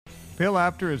Bill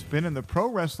Apter has been in the pro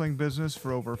wrestling business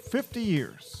for over 50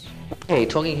 years. Hey,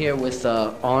 talking here with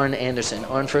Arn Anderson.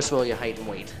 Arn, first of all, your height and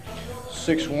weight.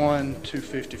 6'1",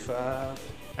 255.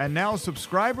 And now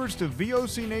subscribers to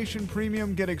VOC Nation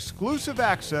Premium get exclusive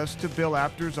access to Bill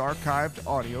Apter's archived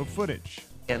audio footage.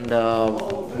 And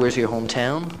where's your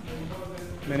hometown?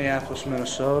 Minneapolis,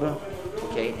 Minnesota.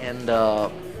 Okay, and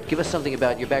give us something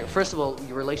about your back. First of all,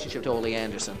 your relationship to Ole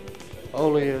Anderson.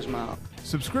 Ole is my...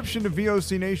 Subscription to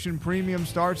VOC Nation Premium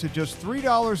starts at just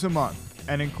 $3 a month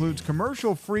and includes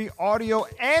commercial-free audio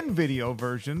and video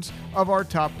versions of our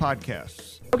top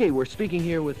podcasts. Okay, we're speaking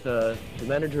here with the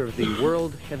manager of the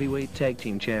World Heavyweight Tag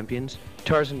Team Champions,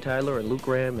 Tarzan Tyler and Luke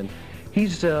Ram, and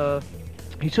he's sort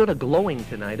of glowing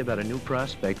tonight about a new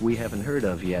prospect we haven't heard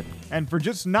of yet. And for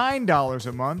just $9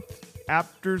 a month,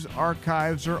 Apter's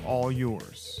archives are all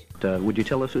yours. Would you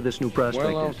tell us who this new prospect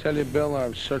is? Well, I'll tell you, Bill,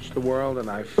 I've searched the world,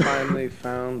 and I finally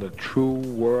found a true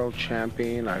world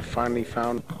champion. I finally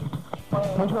found...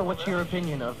 Benjamin, what's your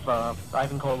opinion of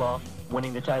Ivan Koloff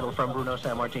winning the title from Bruno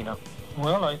Sammartino?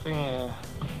 Well, I think,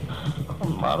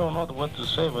 I don't know what to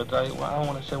say, but I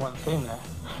want to say one thing.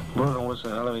 Bruno was a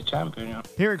hell of a champion. You know?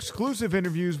 Hear exclusive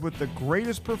interviews with the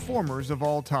greatest performers of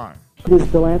all time. This is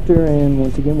Bill Apter, and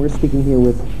once again, we're speaking here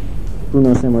with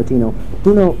Bruno Sammartino.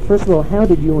 Bruno, first of all, how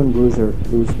did you and Bruiser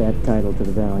lose that title to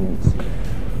the Valiants?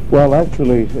 Well,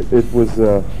 actually, it was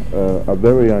a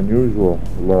very unusual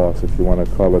loss, if you want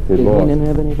to call it a loss. Did Heenan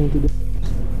have anything to do?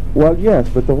 Well, yes,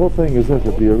 but the whole thing is this: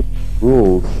 that the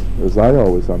rules, as I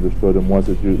always understood them, was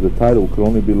that the title could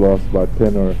only be lost by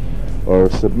pin or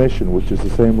submission, which is the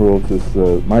same rules as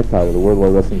my title, the World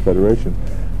Wide Wrestling Federation.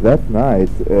 That night,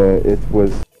 it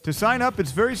was... To sign up,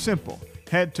 it's very simple.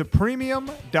 Head to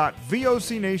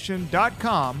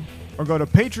premium.vocnation.com or go to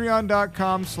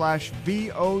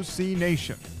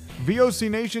patreon.com/VOCNation. VOC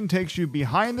Nation takes you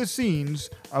behind the scenes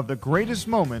of the greatest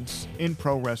moments in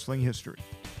pro wrestling history.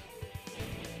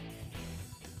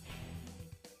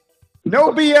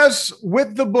 No BS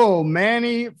with the Bull,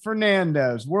 Manny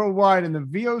Fernandez, worldwide in the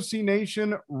VOC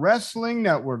Nation Wrestling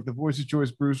Network, the voice of choice,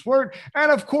 Bruce Wirt.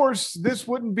 And of course, this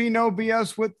wouldn't be No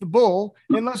BS with the Bull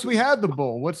unless we had the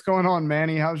Bull. What's going on,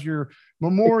 Manny? How's your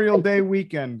Memorial Day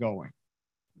weekend going?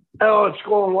 Oh, it's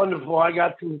going wonderful. I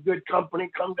got some good company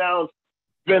come down,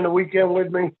 spend the weekend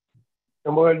with me,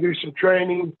 and we're going to do some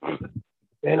training.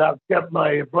 And I've kept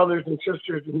my brothers and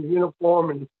sisters in uniform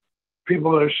and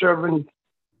people that are serving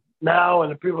now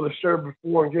and the people that served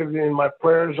before, and giving in my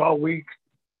prayers all week,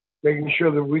 making sure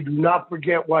that we do not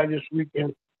forget why this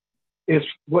weekend is,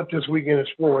 what this weekend is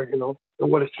for, you know,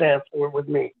 and what it stands for with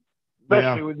me,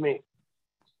 especially with me.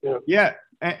 You know? Yeah,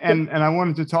 and I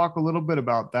wanted to talk a little bit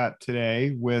about that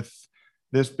today with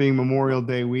this being Memorial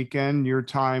Day weekend, your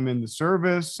time in the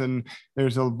service, and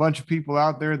there's a bunch of people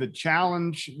out there that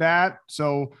challenge that.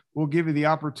 So we'll give you the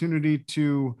opportunity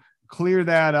to clear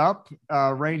that up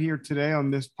right here today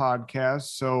on this podcast.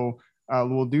 So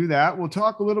we'll do that. We'll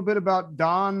talk a little bit about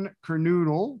Don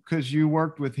Kernodle, because you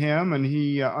worked with him and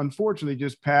he unfortunately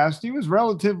just passed. He was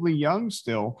relatively young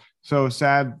still. So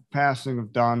sad passing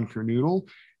of Don Kernodle.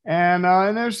 And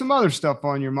there's some other stuff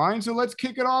on your mind. So let's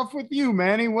kick it off with you,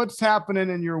 Manny. What's happening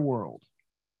in your world?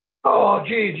 Oh,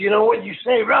 geez, you know what you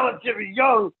say, relatively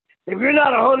young. If you're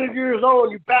not 100 years old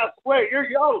and you pass away, you're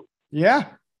young. Yeah.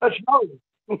 That's young.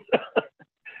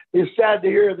 It's sad to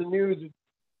hear the news that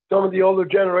some of the older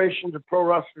generations of pro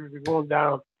wrestlers are going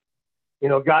down. You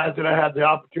know, guys that I had the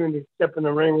opportunity to step in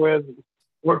the ring with and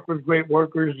work with great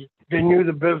workers. They knew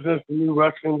the business, they knew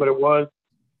wrestling, but it was,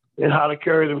 and how to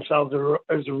carry themselves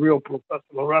as a real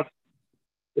professional wrestler.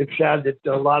 It's sad that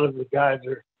a lot of the guys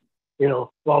are, you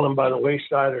know, falling by the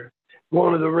wayside or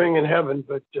going to the ring in heaven.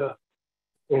 But, you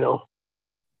know,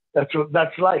 that's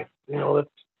life. You know,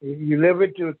 you live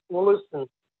it to its fullest, and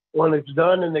when it's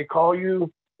done and they call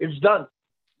you, it's done.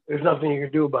 There's nothing you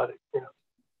can do about it. You know,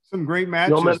 some great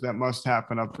matches that must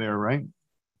happen up there, right?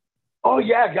 Oh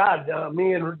yeah, God,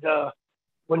 me and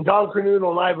when Don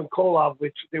Kernodle and Ivan Koloff,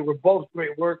 which they were both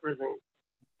great workers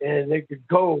and they could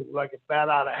go like a bat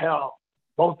out of hell.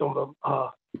 Both of them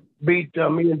beat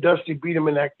me and Dusty beat him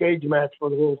in that cage match for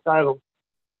the world title.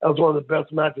 That was one of the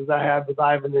best matches I had with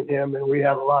Ivan and him, and we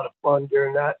had a lot of fun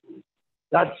during that.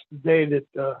 That's the day that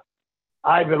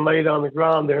Ivan laid on the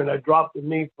ground there, and I dropped the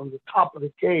knee from the top of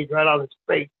the cage right on his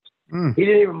face. He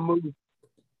didn't even move.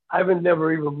 Ivan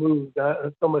never even moved.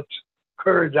 That's so much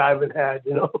courage Ivan had,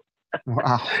 you know.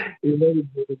 Wow. He made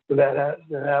it for that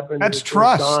happened. That's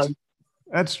trust.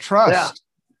 That's trust.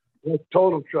 Yeah, that's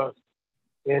total trust.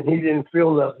 And he didn't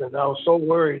feel nothing. I was so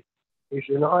worried. He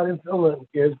said, "No, I didn't feel nothing,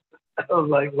 kid." I was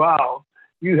like, "Wow,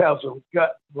 you have some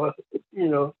gut," but you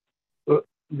know. But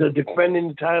the defending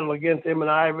the title against him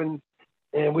and Ivan.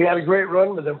 And we had a great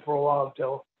run with him for a while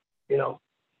until,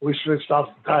 we switched off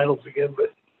the titles again.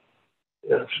 But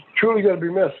it's truly going to be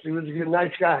missed. He was a good,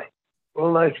 nice guy.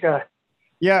 Real nice guy.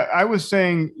 Yeah, I was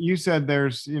saying, you said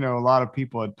there's, a lot of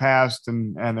people had passed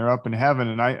and they're up in heaven.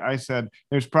 And I said,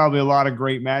 there's probably a lot of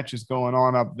great matches going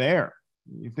on up there.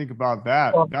 You think about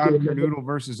that. Oh, Don Kernoodle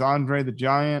versus Andre the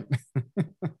Giant.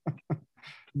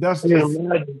 Dusty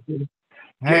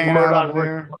hanging out up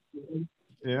there.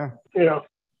 Yeah.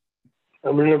 I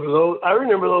remember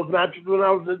those matches when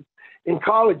I was in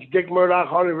college. Dick Murdoch,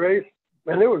 Harley Race.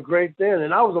 Man, they were great then.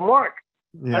 And I was a mark.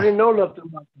 Yeah. I didn't know nothing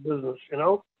about the business,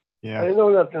 Yeah. I didn't know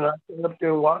nothing. I sat up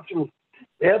there and watched them.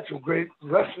 They had some great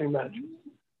wrestling matches.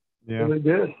 Yeah. They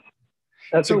did.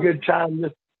 That's a good time.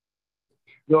 Just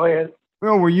go ahead.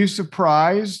 Well, were you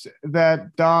surprised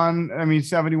that Don,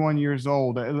 71 years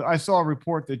old? I saw a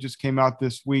report that just came out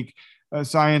this week.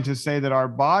 Scientists say that our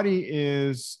body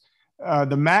is,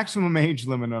 the maximum age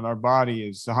limit on our body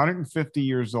is 150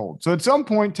 years old. So at some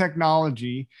point,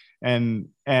 technology and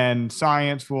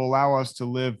science will allow us to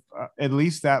live at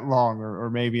least that long, or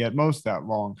maybe at most that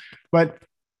long. But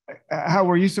how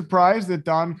were you surprised that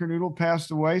Don Kernoodle passed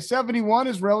away? 71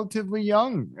 is relatively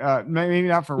young. Maybe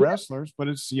not for wrestlers, but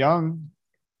it's young.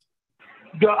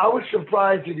 I was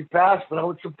surprised that he passed, but I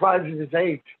was surprised at his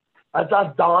age. I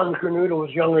thought Don Kernoodle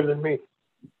was younger than me.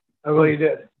 I really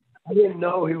did. I didn't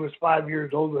know he was 5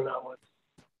 years older than I was.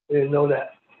 I didn't know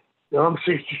that. I'm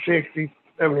 66, he's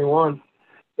 71.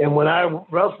 And when I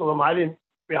wrestled him, I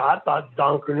thought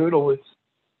Don Kernoodle was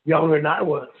younger than I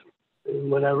was.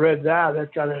 And when I read that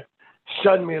kind of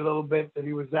stunned me a little bit that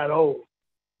he was that old.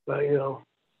 But,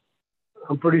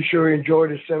 I'm pretty sure he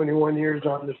enjoyed his 71 years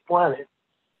on this planet.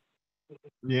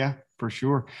 Yeah, for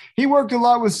sure. He worked a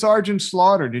lot with Sergeant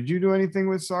Slaughter. Did you do anything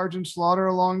with Sergeant Slaughter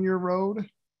along your road?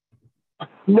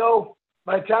 No.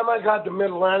 By the time I got to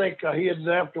Mid-Atlantic, he had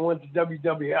left and went to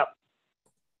WWF.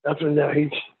 That's when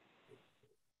he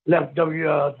left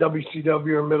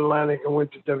WCW or Mid-Atlantic and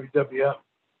went to WWF.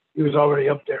 He was already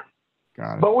up there.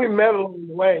 Got it. But we met along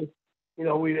the way.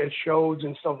 We had shows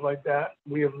and stuff like that.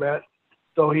 We have met.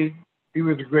 So he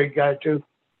was a great guy, too.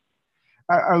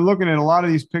 I'm looking at a lot of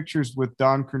these pictures with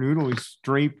Don Kernoodle. He's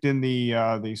draped in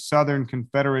the Southern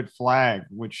Confederate flag,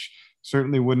 which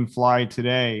certainly wouldn't fly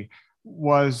today.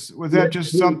 Was that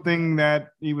just something that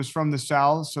he was from the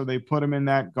South, so they put him in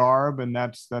that garb, and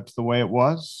that's the way it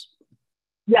was?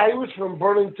 Yeah, he was from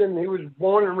Burlington. He was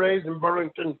born and raised in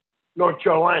Burlington, North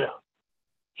Carolina.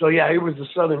 So yeah, he was a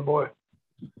Southern boy.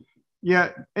 Yeah,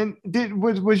 and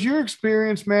was your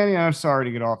experience, Manny? I'm sorry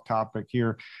to get off topic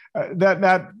here.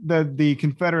 The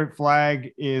Confederate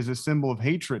flag is a symbol of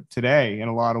hatred today in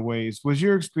a lot of ways. Was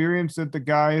your experience that the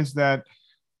guys that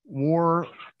wore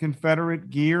Confederate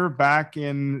gear back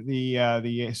in the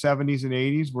 70s and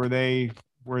 80s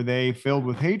were they filled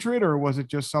with hatred, or was it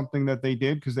just something that they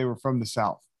did because they were from the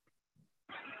South?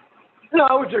 No,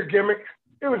 it was their gimmick.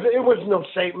 It was no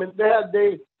statement.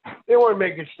 They weren't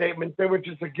making statements. They were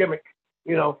just a gimmick.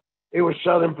 It was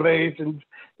Southern place, and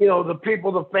the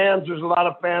people, the fans. There's a lot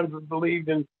of fans that believed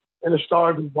in the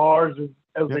Stars and Bars,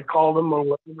 as they called them, or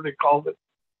whatever they called it.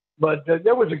 But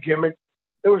there was a gimmick.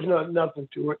 There was nothing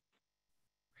to it.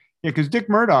 Yeah, because Dick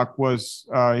Murdoch was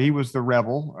the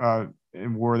rebel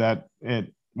and wore that at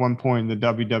one point in the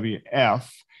WWF,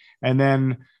 and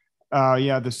then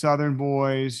the Southern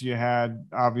Boys. You had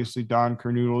obviously Don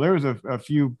Kernoodle. There was a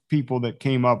few people that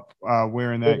came up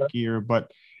wearing that gear,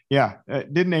 but yeah,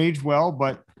 it didn't age well.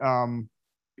 But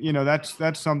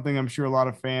that's something I'm sure a lot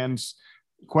of fans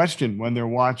question when they're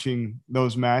watching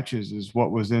those matches, is what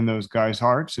was in those guys'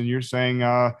 hearts. And you're saying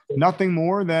nothing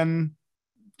more than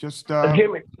just a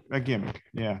gimmick. A gimmick.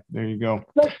 Yeah, there you go.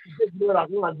 Dick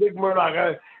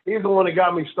Murdoch. He's the one that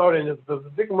got me started in this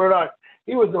business. Dick Murdoch,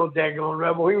 he was no daggone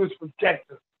rebel. He was from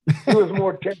Texas. He was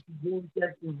more Texas born,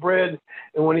 Texas bred,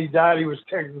 and when he died, he was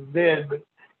Texas dead. But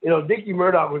Dickie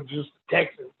Murdoch was just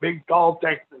Texan, big, tall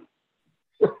Texan.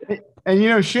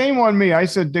 And shame on me. I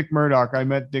said Dick Murdoch. I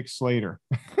met Dick Slater.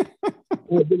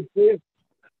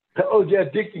 Oh yeah,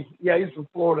 Dickie. Yeah, he's from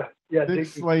Florida. Yeah, Dick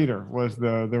Dickie. Slater was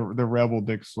the rebel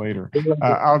Dick Slater.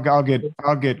 I'll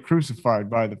get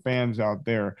crucified by the fans out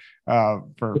there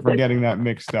for getting that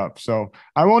mixed up. So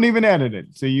I won't even edit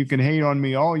it. So you can hate on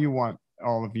me all you want,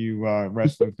 all of you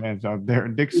wrestling fans out there.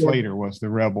 Dick Slater was the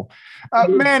rebel.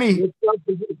 Manny.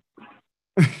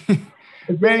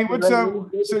 Manny, what's up?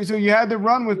 So you had the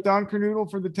run with Don Kernoodle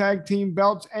for the tag team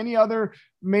belts. Any other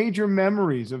major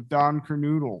memories of Don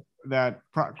Kernoodle that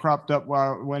cropped up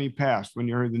when he passed, when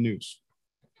you heard the news?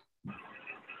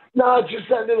 No, it's just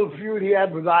that little feud he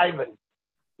had with Ivan.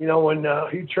 you know, when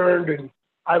he turned and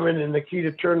Ivan and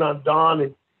Nikita turned on Don,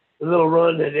 and the little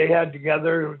run that they had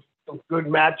together, it was some good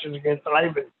matches against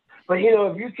Ivan. But, you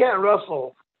know, if you can't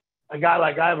wrestle a guy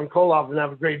like Ivan Koloff and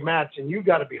have a great match, and you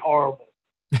got to be horrible.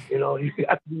 You know, you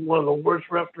got to be one of the worst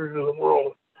wrestlers in the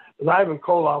world. Because Ivan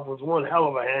Koloff was one hell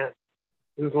of a hand.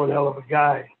 He was one hell of a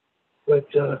guy. But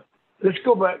let's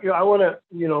go back. You know, I want to,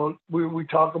 you know, we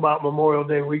talk about Memorial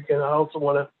Day weekend. I also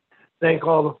want to thank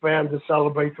all the fans that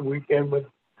celebrate the weekend with,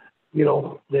 you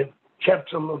know, that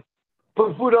kept some,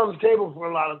 put food on the table for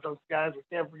a lot of those guys. We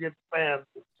can't forget the fans.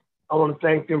 I want to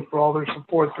thank them for all their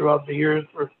support throughout the years,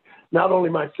 for not only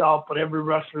myself, but every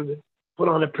wrestler that put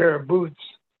on a pair of boots.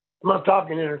 I'm not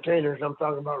talking entertainers. I'm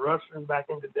talking about wrestling back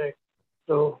in the day.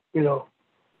 So, you know,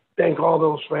 thank all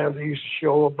those fans that used to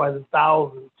show up by the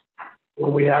thousands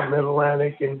when we had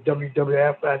Mid-Atlantic and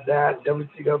WWF had that,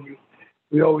 WCW.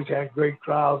 We always had great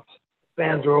crowds.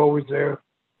 Fans are always there.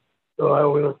 So I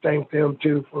want to thank them,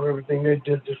 too, for everything they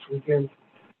did this weekend.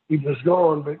 Keep us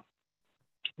going. But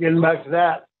getting back to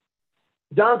that,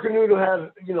 Don Cornudo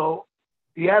had, you know,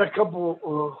 he had a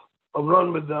couple of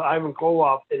run with Ivan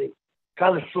Koloff that he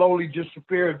kind of slowly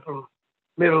disappeared from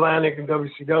Mid-Atlantic and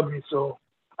WCW. So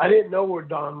I didn't know where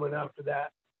Don went after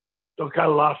that. So kind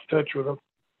of lost touch with him.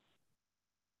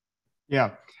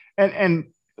 Yeah.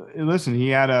 And listen, he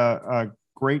had a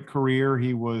great career.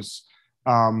 He was,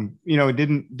 you know,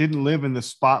 didn't live in the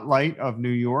spotlight of New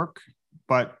York,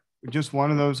 but just one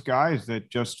of those guys that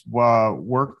just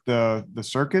worked the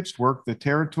circuits, worked the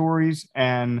territories,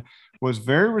 and was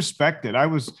very respected.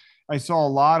 I saw a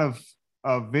lot of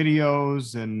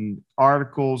videos and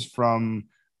articles from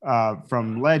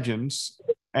legends,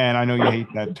 and I know you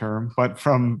hate that term, but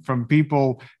from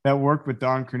people that worked with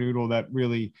Don Cornudo that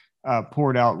really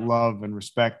poured out love and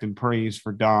respect and praise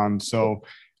for Don. So,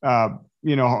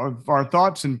 you know, our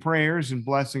thoughts and prayers and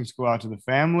blessings go out to the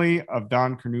family of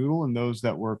Don Cornudo and those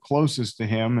that were closest to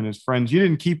him and his friends. You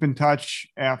didn't keep in touch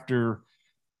after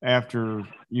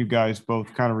you guys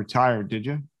both kind of retired, did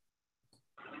you?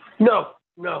 No.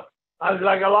 I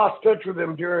lost touch with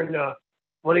him during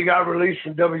when he got released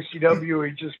from WCW.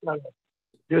 He just kind of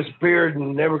disappeared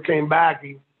and never came back.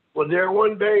 He was there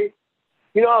one day.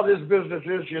 You know how this business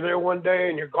is. You're there one day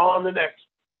and you're gone the next.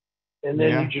 And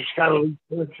then you just kind of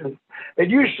lose touch. It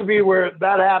used to be where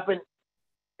that happened,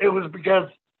 it was because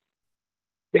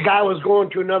the guy was going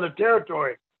to another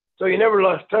territory. So you never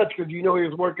lost touch because you know he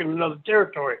was working in another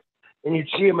territory. And you'd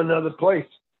see him in another place,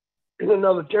 in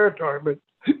another territory. But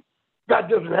that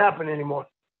doesn't happen anymore.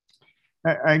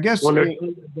 I guess,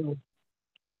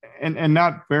 and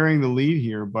not bearing the lead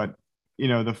here, but, you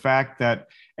know, the fact that,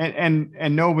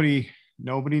 and nobody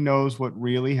knows what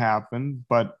really happened,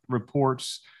 but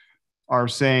reports are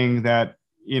saying that,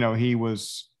 you know, he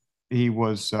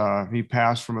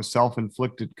passed from a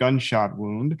self-inflicted gunshot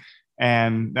wound,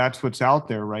 and that's what's out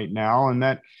there right now. And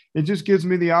that it just gives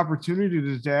me the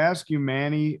opportunity to ask you,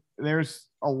 Manny, there's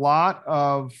a lot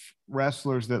of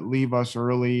wrestlers that leave us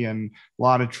early and a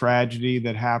lot of tragedy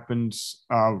that happens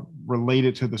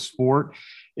related to the sport.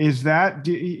 Is that,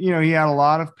 you know, he had a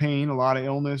lot of pain, a lot of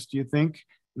illness. Do you think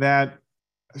that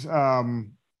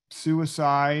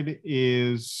suicide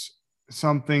is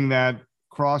something that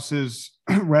crosses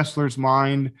wrestlers'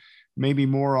 mind maybe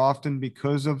more often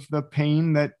because of the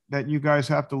pain that you guys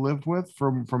have to live with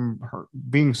from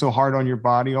being so hard on your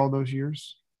body all those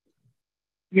years?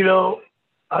 You know,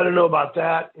 I don't know about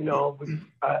that, you know, but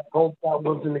I hope that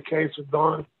wasn't the case with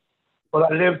Don.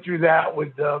 But I lived through that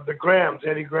with the Grahams,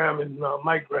 Eddie Graham and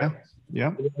Mike Graham.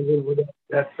 Yeah. With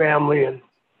that family and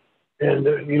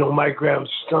you know, Mike Graham's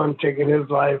son taking his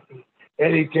life, and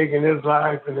Eddie taking his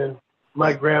life, and then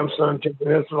Mike Graham's son taking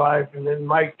his life, and then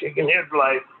Mike taking his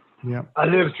life. Yeah. I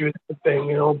lived through that thing,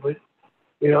 you know, but,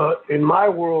 you know, in my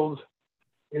world,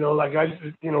 you know, like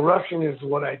wrestling is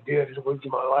what I did. It was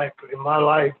my life. But in my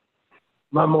life,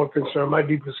 my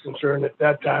deepest concern at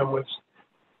that time was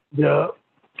the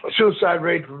suicide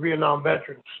rate for Vietnam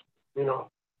veterans, you know.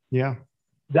 Yeah.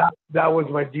 That was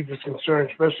my deepest concern,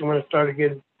 especially when I started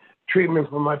getting treatment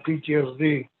for my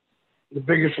PTSD. The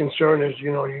biggest concern is,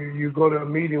 you know, you go to a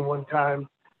meeting one time,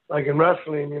 like in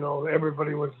wrestling, you know,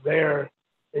 everybody was there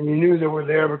and you knew they were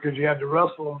there because you had to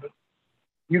wrestle them. But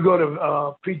you go to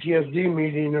a PTSD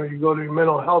meeting or you go to a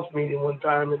mental health meeting one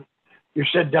time and you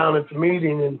sit down at the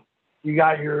meeting and you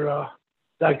got your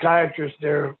psychiatrist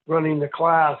there running the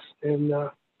class, and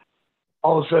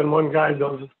all of a sudden one guy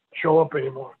doesn't show up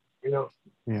anymore, you know.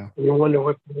 Yeah. And you wonder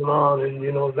what's going on, and,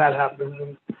 you know, that happens,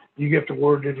 and you get the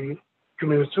word that he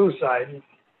committed suicide.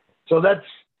 So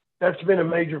that's been a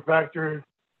major factor,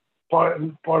 part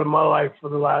of my life for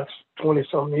the last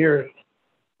 20-something years,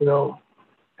 you know.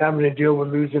 having to deal with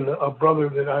losing a brother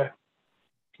that I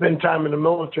spent time in the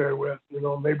military with.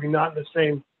 Maybe not in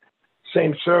the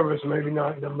same service, maybe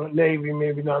not in the Navy,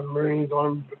 maybe not in the Marines,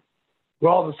 Army, but we're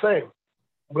all the same.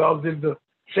 We all did the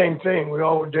same thing. We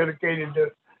all were dedicated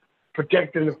to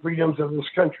protecting the freedoms of this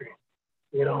country.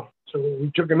 So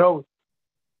we took an oath.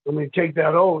 When you take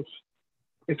that oath,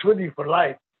 it's with you for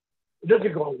life. It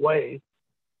doesn't go away.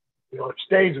 It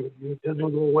stays with you. It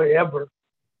doesn't go away ever.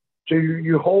 So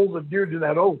you hold dear to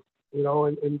that oath,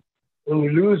 and when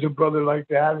you lose a brother like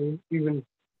that, and even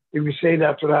if you say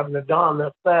that's what happened to Don,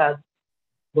 that's sad.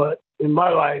 But in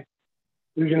my life,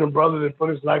 losing a brother that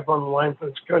put his life on the line for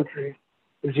this country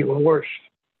is even worse.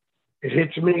 It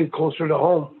hits me closer to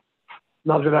home.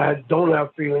 Not that I don't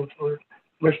have feelings for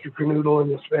Mr. Kernodle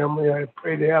and his family. I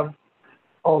pray they have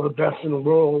all the best in the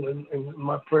world, and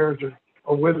my prayers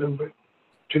are with them. But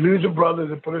to lose a brother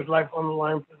that put his life on the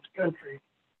line for this country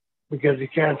because he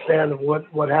can't stand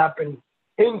what happened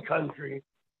in country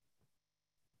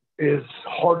is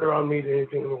harder on me than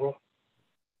anything in the world.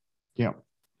 Yeah.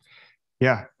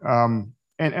 Yeah. And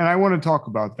I want to talk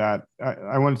about that.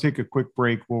 I want to take a quick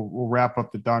break. We'll wrap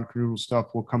up the Don Kernodle stuff.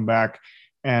 We'll come back,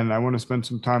 and I want to spend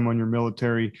some time on your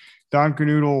military. Don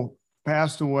Kernodle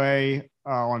passed away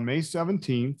on May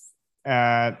 17th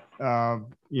at,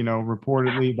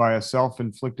 reportedly by a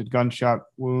self-inflicted gunshot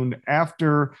wound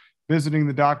after visiting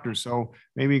the doctor. So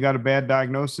maybe he got a bad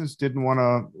diagnosis, didn't want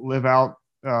to live out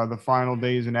the final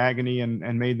days in agony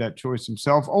and made that choice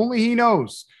himself. Only he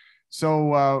knows.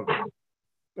 So,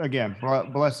 again,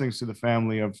 blessings to the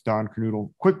family of Don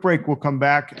Kernodle. Quick break. We'll come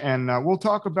back and we'll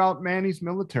talk about Manny's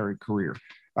military career,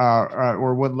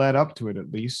 or what led up to it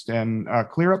at least, and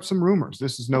clear up some rumors.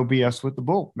 This is No BS with the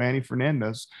Bull. Manny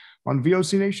Fernandez on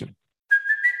VOC Nation.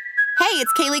 Hey,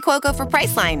 it's Kaylee Cuoco for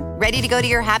Priceline. Ready to go to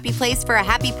your happy place for a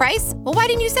happy price? Well, why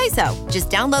didn't you say so? Just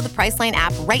download the Priceline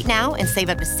app right now and save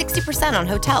up to 60% on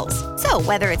hotels. So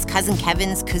whether it's Cousin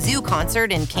Kevin's Kazoo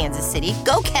Concert in Kansas City,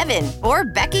 go Kevin, or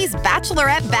Becky's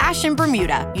Bachelorette Bash in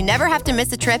Bermuda, you never have to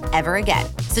miss a trip ever again.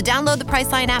 So download the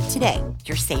Priceline app today.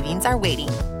 Your savings are waiting.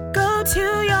 Go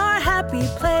to your happy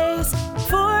place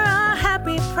for a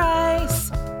happy price.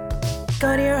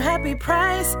 Go to your happy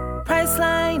price,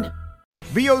 Priceline.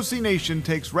 VOC Nation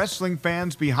takes wrestling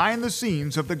fans behind the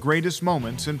scenes of the greatest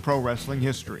moments in pro wrestling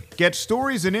history. Get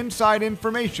stories and inside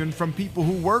information from people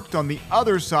who worked on the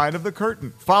other side of the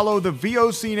curtain. Follow the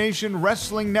VOC Nation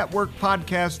Wrestling Network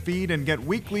podcast feed and get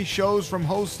weekly shows from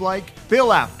hosts like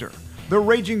Bill Apter, The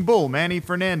Raging Bull Manny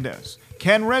Fernandez,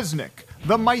 Ken Resnick,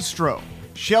 The Maestro,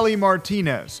 Shelly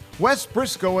Martinez, Wes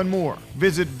Briscoe, and more.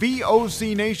 Visit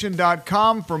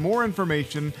VOCNation.com for more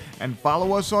information and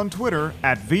follow us on Twitter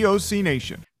at VOC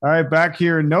Nation. All right, back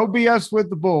here, No BS with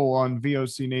the Bull on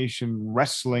VOC Nation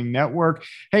Wrestling Network.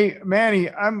 Hey, Manny,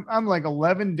 I'm like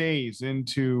 11 days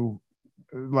into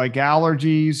like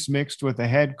allergies mixed with a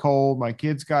head cold. My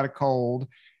kids got a cold,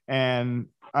 and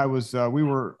we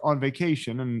were on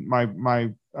vacation, and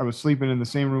I was sleeping in the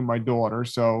same room with my daughter,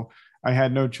 so I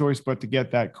had no choice but to get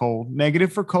that cold.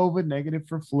 Negative for COVID, negative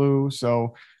for flu.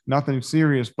 So nothing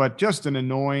serious, but just an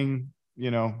annoying,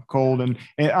 cold. And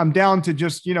I'm down to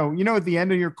just, at the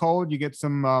end of your cold, you get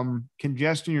some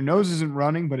congestion. Your nose isn't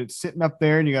running, but it's sitting up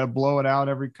there and you got to blow it out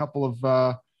every couple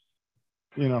of,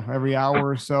 every hour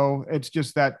or so. It's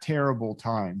just that terrible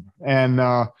time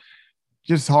and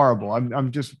just horrible. I'm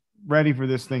just ready for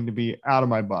this thing to be out of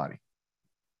my body.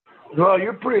 Well,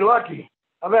 you're pretty lucky.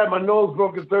 I've had my nose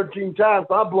broken 13 times.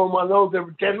 So I blow my nose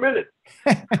every 10 minutes.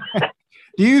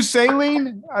 Do you use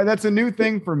saline? That's a new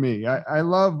thing for me. I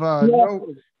love,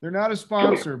 no, they're not a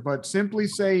sponsor, but Simply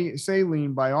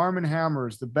Saline by Arm & Hammer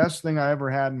is the best thing I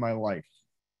ever had in my life.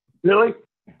 Really?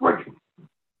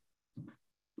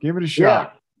 Give it a shot.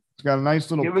 Yeah. It's got a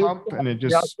nice little pump, and it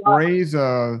just sprays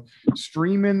a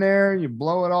stream in there. You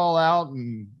blow it all out,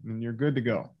 and you're good to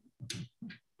go.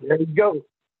 There you go.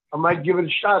 I might give it a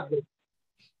shot.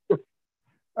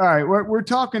 All right, we're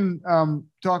talking a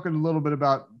little bit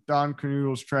about Don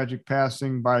Kernodle's tragic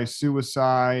passing by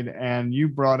suicide, and you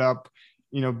brought up,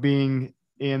 being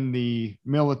in the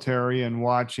military and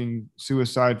watching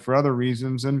suicide for other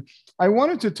reasons. And I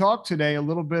wanted to talk today a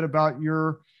little bit about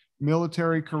your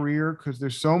military career because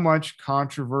there's so much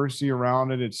controversy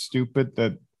around it. It's stupid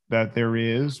that there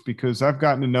is, because I've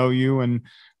gotten to know you, and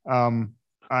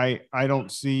I don't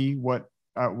see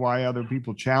why other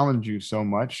people challenge you so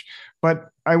much, but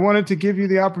I wanted to give you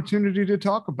the opportunity to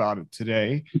talk about it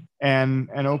today and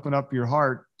open up your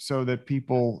heart so that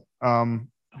people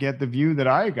get the view that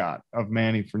I got of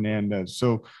Manny Fernandez.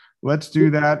 So let's do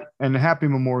that. And happy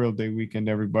Memorial Day weekend,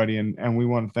 everybody. And we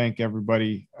want to thank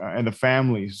everybody and the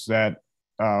families that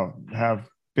have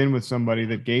been with somebody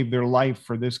that gave their life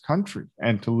for this country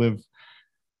and to live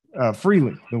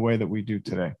freely the way that we do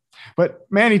today. But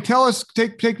Manny, tell us,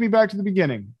 take me back to the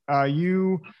beginning.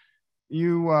 You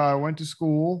went to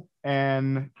school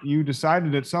and you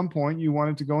decided at some point you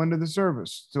wanted to go into the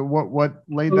service. So what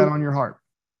laid that on your heart?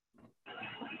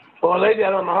 Well, what laid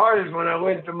that on my heart is when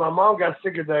my mom got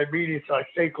sick of diabetes, so I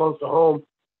stayed close to home.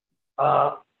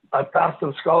 I passed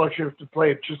some scholarships to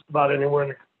play just about anywhere in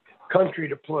the country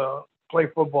to play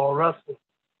football or wrestling,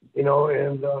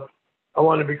 and I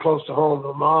wanted to be close to home,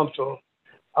 to mom. So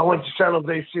I went to San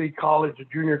Jose City College, a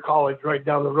junior college right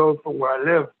down the road from where I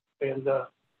live, and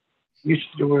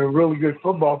used to do a really good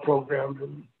football program.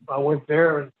 And I went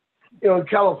there, and in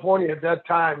California at that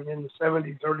time, in the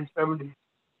 70s, early 70s,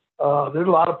 there's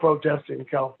a lot of protesting in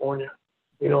California.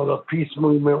 The peace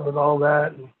movement with all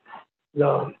that, and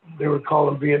they were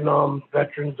calling Vietnam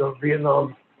veterans or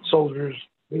Vietnam soldiers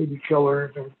baby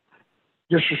killers, and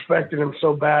disrespecting them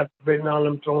so bad, spitting on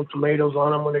them, throwing tomatoes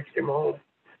on them when they came home.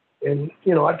 And,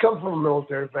 I come from a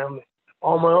military family.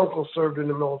 All my uncles served in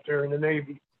the military, in the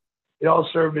Navy. They all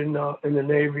served in the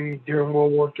Navy during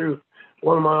World War II.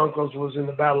 One of my uncles was in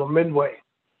the Battle of Midway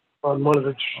on one of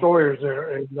the destroyers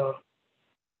there. And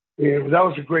that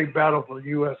was a great battle for the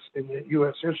U.S. in the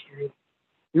U.S. history.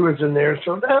 He was in there.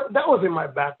 So that was in my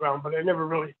background, but I never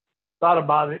really thought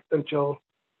about it until,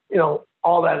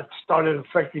 all that started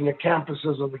affecting the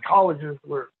campuses of the colleges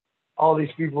where all these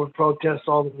people would protest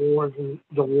all the wars, and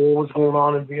the war was going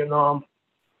on in Vietnam.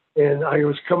 And I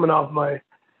was coming off my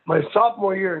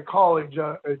sophomore year in college,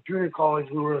 junior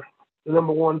college. We were the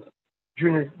number one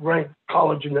junior ranked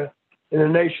college in the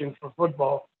nation for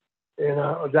football.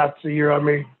 And that's the year I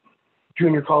made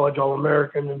junior college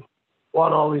All-American and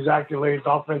won all these accolades,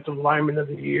 offensive lineman of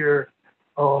the year,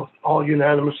 all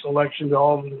unanimous selection to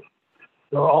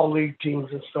all league teams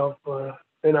and stuff.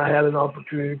 And I had an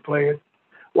opportunity to play at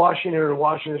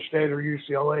Washington State or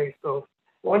UCLA. So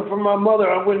one from my mother,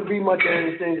 I wouldn't be much of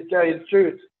anything, to tell you the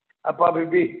truth. I'd probably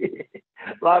be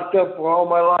locked up for all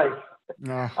my life.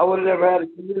 No. I would have never had a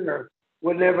career,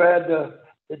 would have never had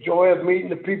the joy of meeting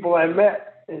the people I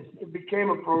met. It became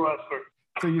a pro wrestler.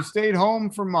 So you stayed home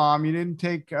for mom. You didn't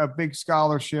take a big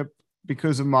scholarship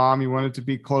because of mom. You wanted to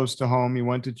be close to home. You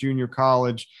went to junior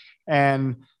college.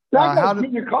 And I got a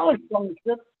junior college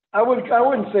scholarship. I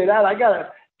wouldn't say that. I got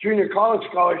a junior college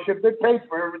scholarship. They paid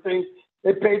for everything.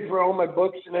 They paid for all my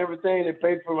books and everything. They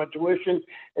paid for my tuition.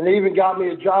 And they even got me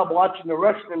a job watching the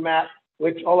wrestling mat,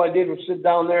 which all I did was sit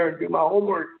down there and do my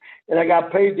homework. And I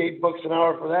got paid $8 an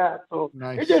hour for that. So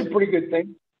nice. They did a pretty good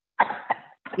thing.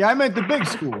 Yeah, I meant the big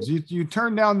schools. You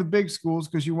turned down the big schools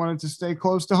because you wanted to stay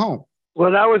close to home.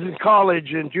 Well, I was in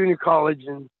college, in junior college,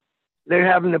 and they're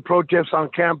having the protests on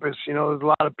campus. There's a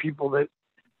lot of people that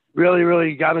really,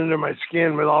 really got under my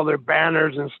skin with all their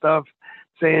banners and stuff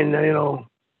saying,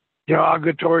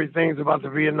 derogatory things about the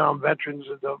Vietnam veterans,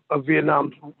 of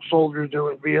Vietnam soldiers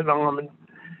doing Vietnam. And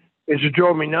it just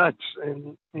drove me nuts.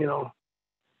 And,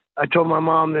 I told my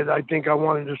mom that I think I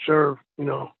wanted to serve,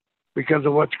 because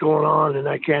of what's going on, and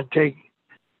I can't take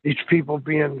these people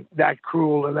being that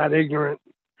cruel and that ignorant.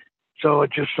 So I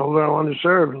just told her I wanted to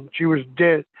serve, and she was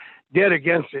dead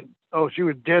against it. Oh, she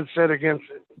was dead set against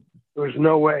it. There was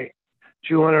no way.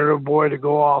 She wanted her boy to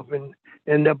go off and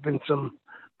end up in some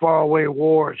faraway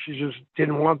war. She just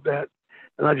didn't want that.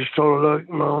 And I just told her, look,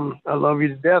 Mom, I love you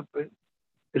to death, but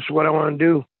it's what I want to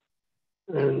do.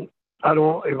 And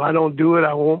if I don't do it,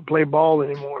 I won't play ball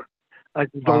anymore. I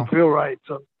just don't feel right.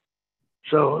 So,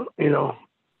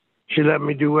 she let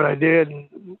me do what I did,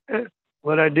 and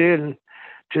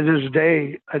to this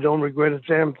day, I don't regret a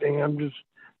damn thing.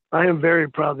 I am very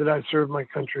proud that I served my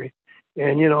country.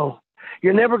 And, you're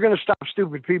never going to stop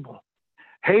stupid people.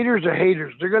 Haters are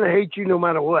haters. They're going to hate you no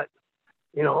matter what,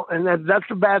 and that's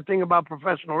the bad thing about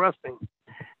professional wrestling.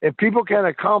 If people can't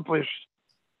accomplish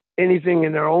anything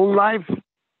in their own life,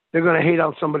 they're going to hate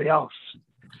on somebody else.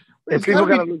 If people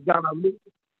got to look down on me.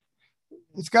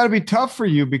 It's got to be tough for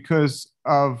you because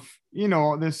of,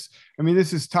 this. I mean,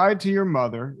 this is tied to your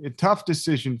mother. A tough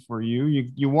decision for you.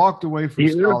 You walked away from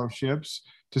scholarships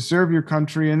to serve your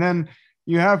country. And then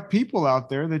you have people out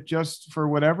there that just, for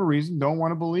whatever reason, don't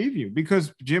want to believe you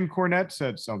because Jim Cornette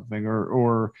said something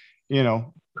or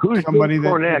who's somebody Jim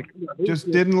Cornette? That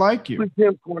just didn't like you. Who's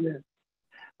Jim Cornette?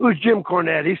 Who's Jim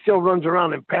Cornette? He still runs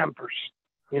around in Pampers.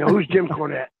 Who's Jim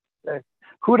Cornette?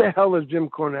 Who the hell is Jim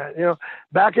Cornette?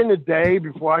 Back in the day,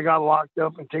 before I got locked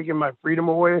up and taken my freedom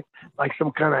away like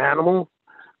some kind of animal,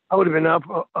 I would have been up,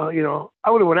 I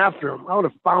would have went after him. I would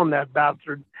have found that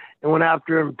bastard and went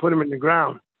after him and put him in the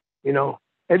ground. It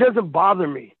doesn't bother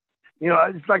me.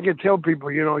 It's like I tell people,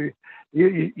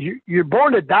 You're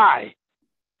born to die.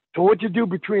 So what you do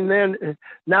between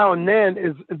now and then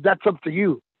is that's up to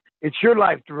you. It's your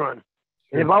life to run.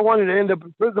 And if I wanted to end up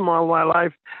in prison all my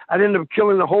life, I'd end up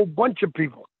killing a whole bunch of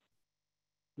people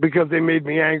because they made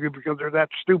me angry because they're that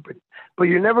stupid. But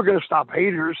you're never going to stop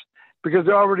haters because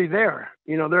they're already there.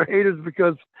 You know, they're haters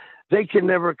because they can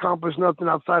never accomplish nothing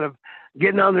outside of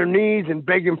getting on their knees and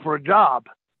begging for a job,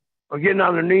 or getting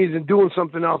on their knees and doing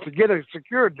something else to get a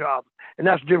secure job. And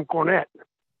that's Jim Cornette.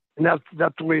 And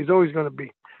that's the way he's always going to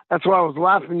be. That's why I was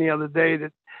laughing the other day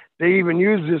that they even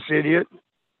used this idiot,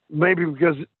 maybe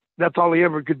because that's all he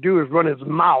ever could do is run his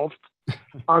mouth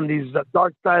on the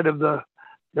dark side of the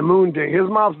moon thing. His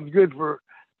mouth is good for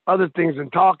other things than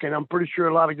talking. I'm pretty sure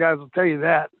a lot of guys will tell you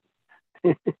that,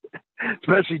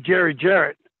 especially Jerry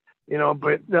Jarrett, you know.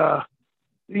 But,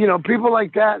 you know, people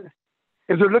like that,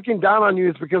 if they're looking down on you,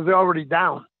 it's because they're already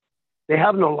down. They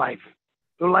have no life.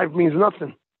 Their life means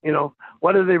nothing. You know,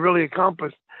 what have they really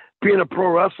accomplished? Being a pro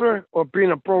wrestler or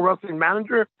being a pro wrestling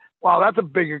manager? Wow, that's a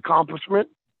big accomplishment.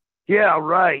 Yeah,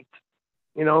 right.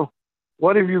 You know,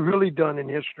 what have you really done in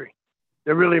history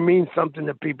that really means something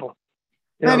to people?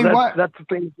 You Manny, know, that's the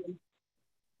thing.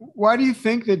 Why do you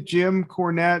think that Jim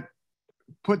Cornette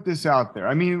put this out there?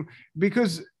 I mean,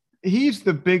 because he's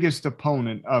the biggest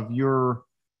opponent of your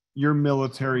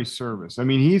military service. I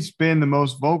mean, he's been the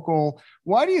most vocal.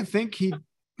 Why do you think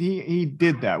he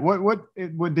did that? What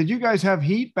did you guys have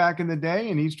heat back in the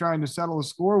day and he's trying to settle a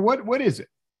score? What is it?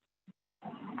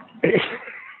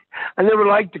 I never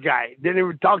liked the guy. Didn't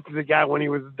even talk to the guy when he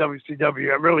was at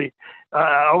WCW. I really,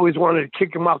 I always wanted to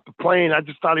kick him off the plane. I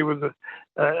just thought he was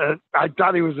a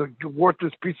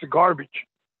worthless piece of garbage.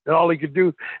 And all he could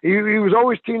do, he was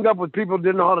always teamed up with people who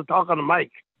didn't know how to talk on the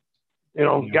mic. You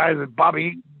know, guys like Bobby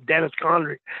Eaton, Dennis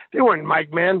Condrey. They weren't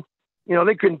mic men. You know,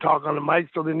 they couldn't talk on the mic,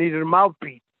 so they needed a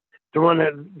mouthpiece to run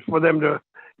it for them to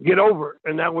get over.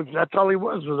 And that's all he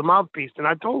was a mouthpiece. And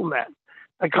I told him that.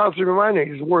 I constantly remind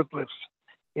him he's worthless.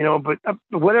 You know, but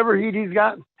whatever heat he's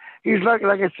got, he's like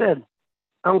I said,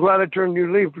 I'm glad I turned a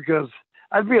new leaf because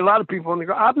I'd be a lot of people on the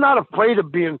ground. I'm not afraid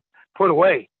of being put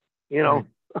away. You know,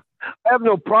 I have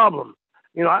no problem.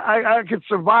 You know, I could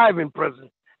survive in prison.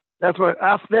 That's what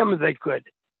ask them if they could.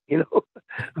 You know,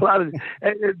 a lot of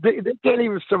they can't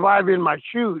even survive in my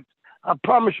shoes. I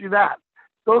promise you that.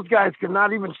 Those guys could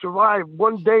not even survive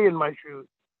one day in my shoes,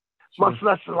 much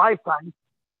less a lifetime.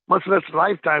 Much less a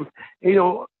lifetime. You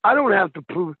know, I don't have to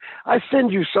prove. I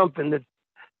send you something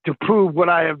to prove what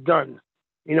I have done.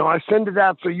 You know, I send it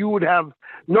out so you would have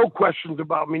no questions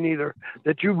about me neither,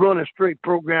 that you run a straight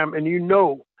program and you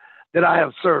know that I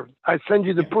have served. I send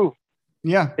you the proof.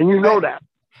 Yeah. And you know that.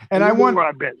 And I want, where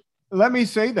I've been. Let me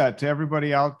say that to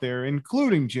everybody out there,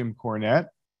 including Jim Cornette,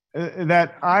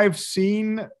 that I've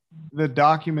seen the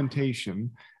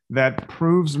documentation that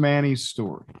proves Manny's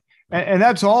story. And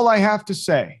that's all I have to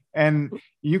say. And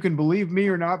you can believe me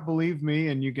or not believe me,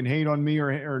 and you can hate on me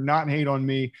or not hate on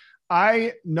me.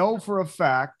 I know for a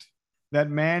fact that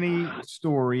Manny's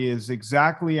story is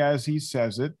exactly as he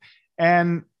says it.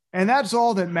 And that's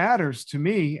all that matters to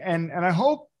me. And I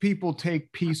hope people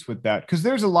take peace with that, because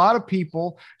there's a lot of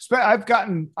people. I've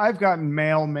gotten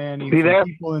mail, Manny, from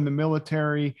people in the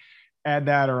military and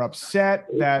that are upset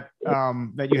that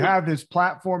you have this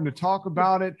platform to talk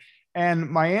about it. And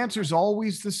my answer is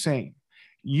always the same.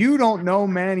 You don't know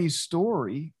Manny's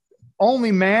story.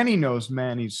 Only Manny knows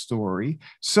Manny's story.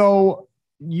 So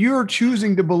you're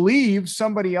choosing to believe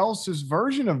somebody else's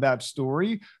version of that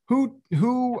story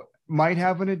who might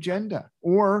have an agenda.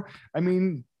 Or, I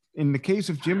mean, in the case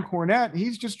of Jim Cornette,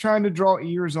 he's just trying to draw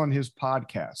ears on his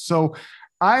podcast. So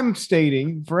I'm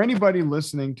stating for anybody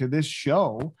listening to this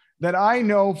show that I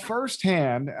know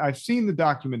firsthand, I've seen the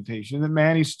documentation, that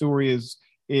Manny's story is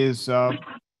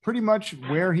pretty much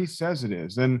where he says it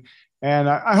is. And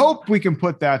I hope we can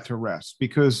put that to rest,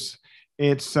 because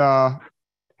it's tough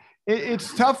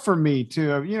for me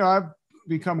to, you know, I've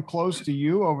become close to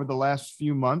you over the last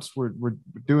few months. We're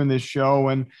doing this show,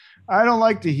 and I don't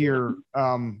like to hear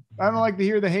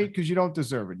the hate, because you don't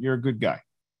deserve it. You're a good guy.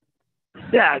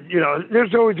 Yeah. You know,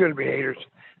 there's always going to be haters.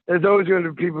 There's always going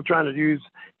to be people trying to use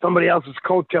somebody else's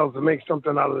coattails to make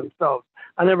something out of themselves.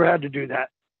 I never had to do that.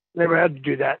 Never had to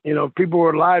do that. You know, if people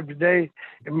were alive today,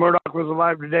 if Murdoch was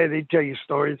alive today, they'd tell you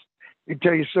stories. He'd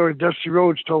tell you stories. Dusty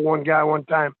Rhodes told one guy one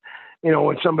time, you know,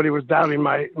 when somebody was doubting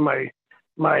my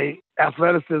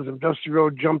athleticism, Dusty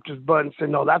Rhodes jumped his butt and said,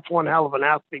 "No, that's one hell of an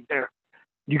athlete there.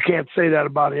 You can't say that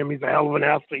about him. He's a hell of an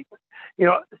athlete." You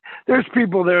know, there's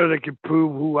people there that can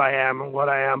prove who I am and what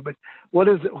I am, but what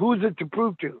is it? Who's it to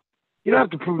prove to? You don't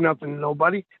have to prove nothing to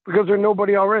nobody, because they're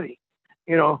nobody already.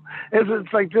 You know,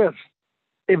 it's like this.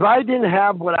 if I didn't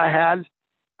have what I had,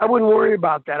 I wouldn't worry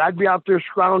about that. I'd be out there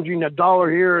scrounging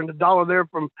 $1 here and $1 there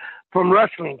from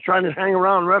wrestling, trying to hang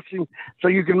around wrestling so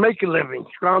you can make a living,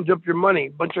 scrounge up your money.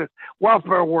 Bunch of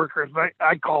welfare workers,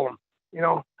 I call them. You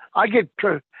know, I get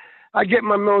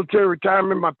my military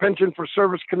retirement, my pension for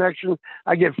service connection.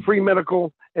 I get free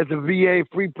medical at the VA,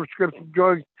 free prescription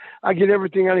drugs. I get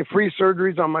everything. I need free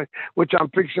surgeries which I'm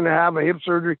fixing to have, a hip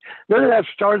surgery. None of that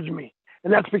starts me,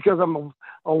 and that's because I'm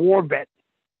a war vet.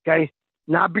 Okay.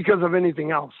 Not because of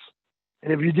anything else.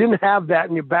 And if you didn't have that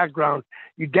in your background,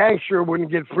 you dang sure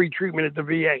wouldn't get free treatment at the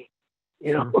VA.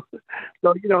 You know,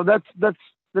 so you know that's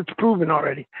proven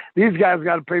already. These guys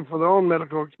got to pay for their own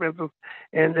medical expenses,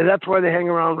 and that's why they hang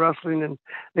around wrestling and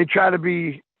they try to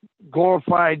be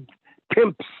glorified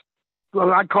pimps.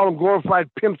 Well, I call them glorified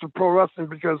pimps of pro wrestling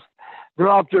because they're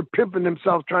out there pimping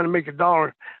themselves, trying to make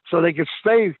 $1 so they can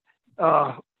stay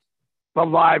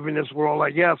alive in this world, I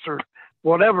guess, or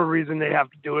whatever reason they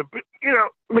have to do it. But, you know,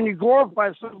 when you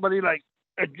glorify somebody like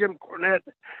Jim Cornette,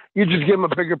 you just give him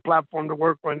a bigger platform to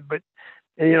work with. But,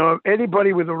 you know,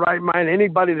 anybody with the right mind,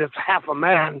 anybody that's half a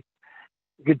man,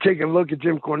 could take a look at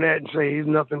Jim Cornette and say he's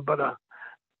nothing but a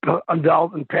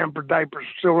adult in pamper diapers,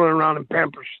 still running around in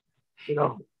Pampers, you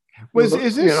know. Is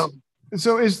this, you know,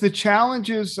 so is the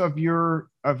challenges of your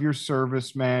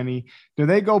service, Manny, do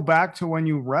they go back to when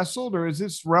you wrestled, or is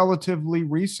this relatively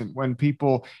recent when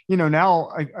people, you know, now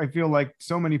I feel like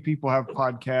so many people have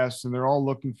podcasts and they're all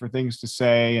looking for things to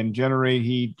say and generate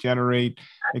heat, generate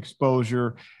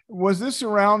exposure. Was this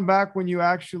around back when you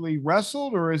actually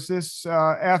wrestled, or is this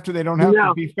after they don't have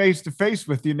to be face to face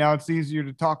with you? Now it's easier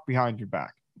to talk behind your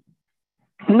back.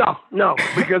 No,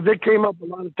 because it came up a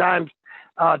lot of times.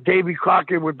 Davey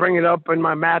Crockett would bring it up in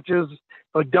my matches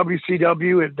at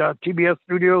WCW at TBS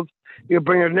Studios. He'll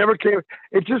bring it.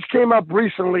 It just came up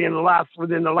recently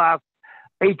within the last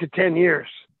 8 to 10 years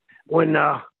when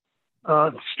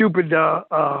stupid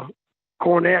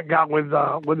Cornette got with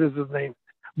what is his name?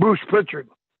 Bruce Pritchard.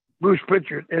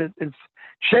 It's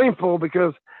shameful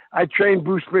because I trained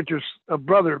Bruce Pritchard's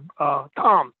brother,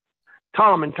 Tom,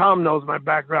 and Tom knows my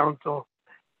background. So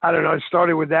I don't know. It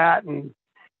started with that, and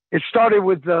it started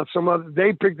with some other,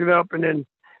 they picked it up, and then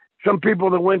some people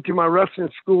that went to my wrestling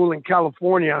school in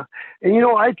California. And, you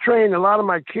know, I trained a lot of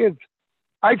my kids.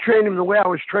 I trained them the way I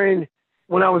was trained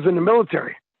when I was in the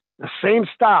military. The same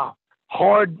style,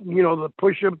 hard, you know, the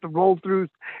push-ups, the roll-throughs,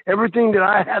 everything that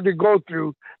I had to go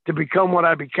through to become what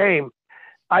I became.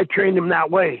 I trained them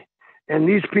that way. And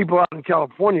these people out in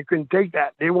California couldn't take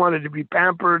that. They wanted to be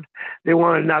pampered. They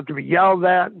wanted not to be yelled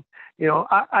at. You know,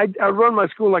 I run my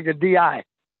school like a DI.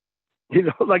 You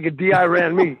know, like a DI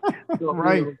ran me. So,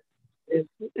 right. You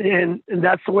know, and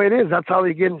that's the way it is. That's how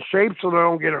they get in shape so they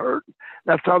don't get hurt.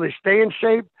 That's how they stay in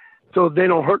shape so they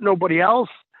don't hurt nobody else.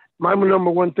 My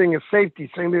number one thing is safety.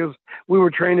 Same thing as we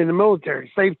were trained in the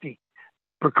military. Safety,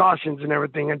 precautions and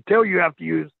everything until you have to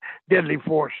use deadly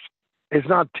force. It's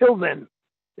not till then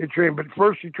you train, but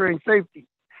first you train safety.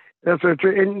 That's what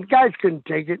and guys couldn't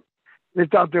take it. They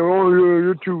thought they were, oh,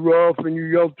 you're too rough and you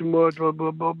yell too much, blah,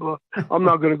 blah, blah, blah. I'm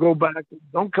not going to go back.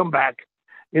 Don't come back.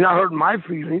 You're not hurting my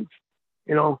feelings,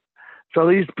 you know. So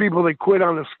these people that quit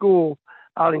on the school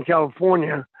out in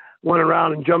California went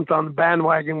around and jumped on the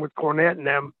bandwagon with Cornette and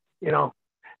them, you know,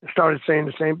 and started saying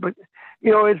the same. But,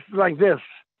 you know, it's like this.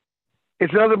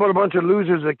 It's nothing but a bunch of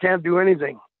losers that can't do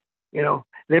anything, you know.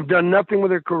 They've done nothing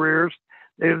with their careers.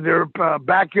 They're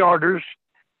backyarders.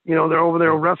 You know, they're over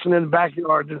there wrestling in the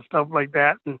backyards and stuff like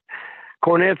that. And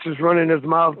Cornette's is running his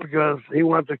mouth because he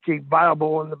wants to keep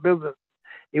viable in the business.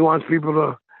 He wants people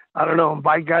to, I don't know,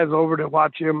 invite guys over to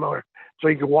watch him, or so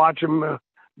he can watch him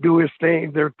do his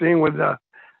thing, their thing with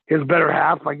his better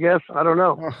half, I guess. I don't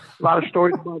know. A lot of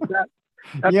stories about that.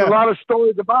 That's a lot of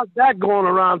stories about that going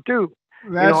around too.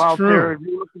 That's you know, out true.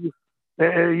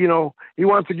 There, you know, he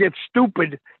wants to get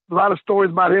stupid. A lot of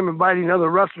stories about him inviting other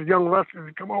wrestlers, young wrestlers,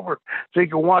 to come over so he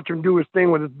can watch him do his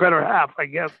thing with his better half, I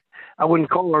guess. I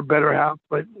wouldn't call her better half,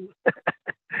 but,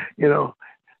 you know.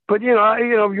 But, you know,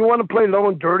 if you want to play low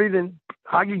and dirty, then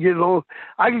I can get low.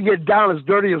 I can get down as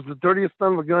dirty as the dirtiest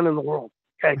son of a gun in the world,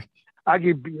 okay? I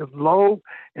can be as low.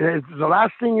 And the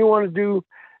last thing you want to do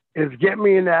is get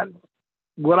me in that,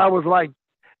 what I was like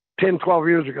 10, 12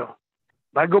 years ago.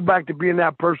 If I go back to being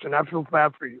that person, I feel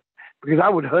bad for you because I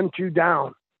would hunt you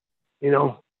down, you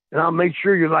know, and I'll make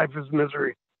sure your life is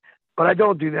misery. But I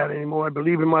don't do that anymore. I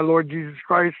believe in my Lord Jesus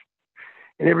Christ.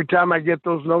 And every time I get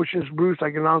those notions, Bruce,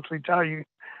 I can honestly tell you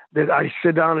that I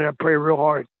sit down and I pray real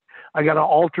hard. I got an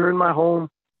altar in my home.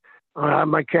 I have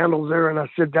my candles there, and I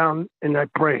sit down and I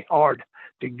pray hard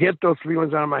to get those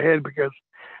feelings out of my head because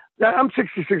I'm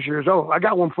 66 years old. I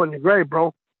got one foot in the grave,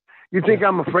 bro. You think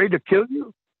I'm afraid to kill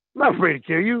you? I'm not afraid to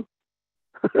kill you.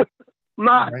 I'm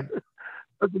not. Right.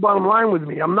 That's the bottom line with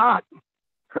me. I'm not.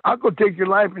 I'll go take your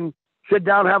life and sit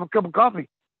down and have a cup of coffee.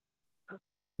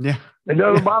 Yeah. It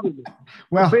doesn't bother me.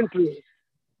 Well, I've been through it.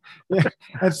 yeah,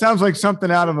 that sounds like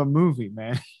something out of a movie,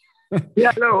 man.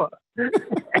 Yeah, no.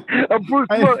 Bruce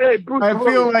I feel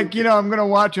Willis. like, I'm going to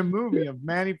watch a movie of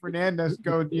Manny Fernandez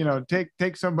go,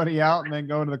 take somebody out and then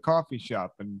go to the coffee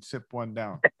shop and sip one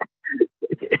down.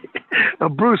 A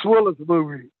Bruce Willis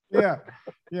movie. Yeah.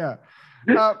 Yeah.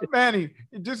 Manny,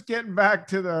 just getting back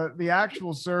to the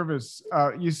actual service,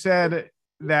 you said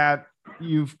that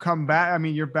you've come back. I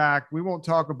mean, you're back. We won't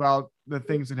talk about the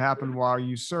things that happened while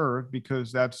you served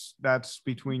because that's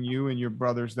between you and your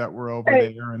brothers that were over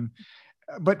there.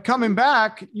 But coming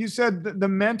back, you said the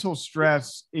mental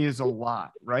stress is a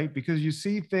lot, right? Because you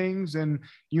see things and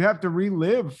you have to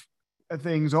relive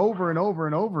things over and over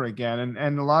and over again.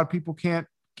 And a lot of people can't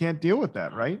deal with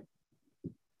that, right?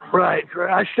 Right.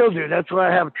 I still do. That's why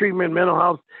I have treatment in mental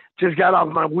health. Just got off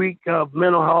my week of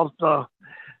mental health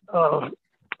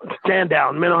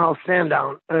mental health stand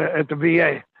down at the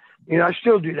VA. I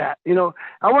still do that.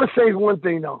 I want to say one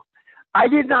thing though. I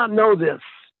did not know this,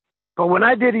 but when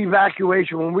I did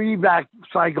evacuation, when we evacuated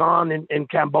Saigon in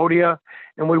Cambodia,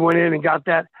 and we went in and got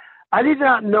that, I did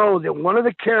not know that one of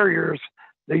the carriers,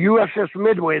 the USS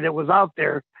Midway that was out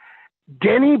there,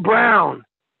 Denny Brown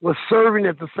was serving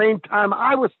at the same time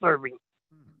I was serving.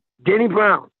 Denny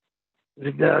Brown,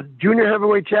 the junior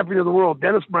heavyweight champion of the world,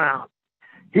 Dennis Brown.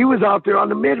 He was out there on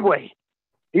the Midway.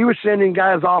 He was sending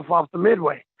guys off the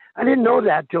Midway. I didn't know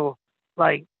that till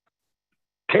like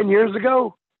 10 years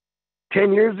ago.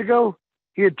 10 years ago,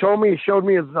 he had told me, he showed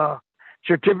me his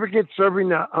certificate serving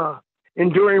the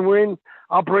Enduring Wind,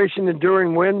 Operation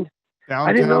Enduring Wind. Downtown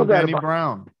I didn't know that Denny about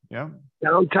Brown. Yeah.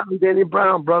 Downtown Denny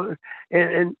Brown, brother.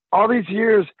 And all these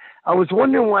years, I was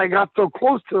wondering why I got so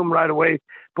close to him right away,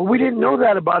 but we didn't know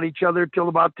that about each other till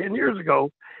about 10 years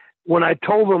ago when I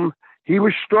told him he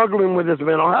was struggling with his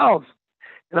mental health.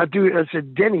 And I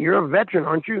said, Denny, you're a veteran,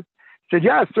 aren't you? He said,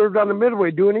 yeah, I served on the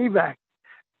Midway doing evac.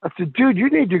 I said, dude, you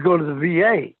need to go to the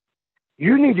VA.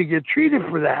 You need to get treated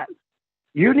for that.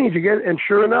 You need to and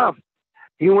sure enough,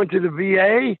 he went to the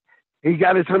VA. He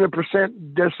got his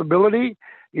 100% disability.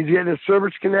 He's getting a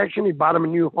service connection. He bought him a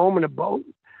new home and a boat.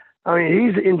 I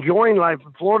mean, he's enjoying life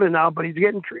in Florida now, but he's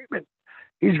getting treatment.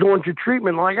 He's going to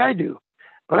treatment like I do.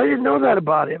 But I didn't know that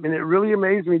about him. And it really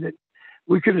amazed me that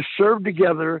we could have served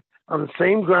together on the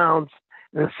same grounds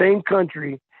in the same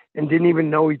country and didn't even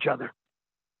know each other.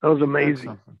 That was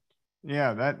amazing.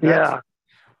 Yeah. Yeah.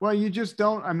 Well, you just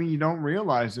don't, you don't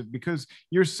realize it because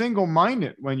you're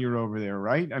single-minded when you're over there,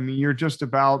 right? I mean, you're just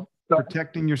about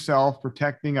protecting yourself,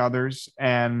 protecting others,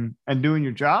 and doing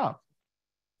your job.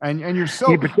 And you're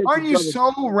aren't you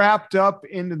so wrapped up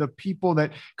into the people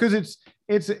that, because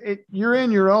you're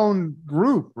in your own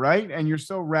group, right? And you're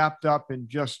so wrapped up in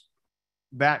just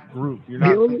that group. You're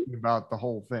not thinking about the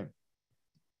whole thing.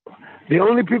 The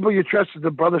only people you trust is the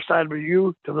brother side of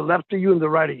you, to the left of you and the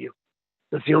right of you.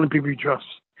 That's the only people you trust.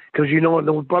 Because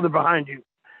the brother behind you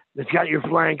that's got your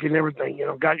flank and everything,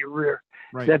 got your rear.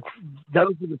 Right.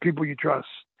 Those are the people you trust.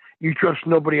 You trust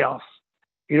nobody else.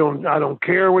 I don't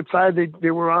care what side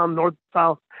they were on, north,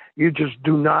 south. You just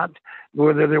do not,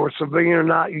 whether they were civilian or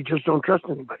not, you just don't trust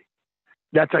anybody.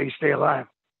 That's how you stay alive.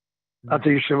 That's how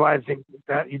you survive things like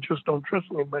that. You just don't trust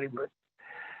anybody. But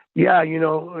yeah,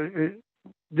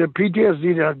 the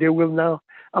PTSD that I deal with now,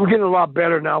 I'm getting a lot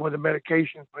better now with the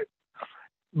medication. But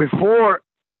before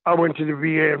I went to the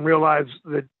VA and realized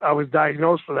that I was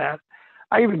diagnosed for that,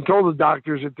 I even told the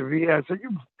doctors at the VA, I said,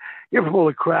 you're full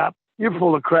of crap. You're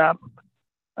full of crap.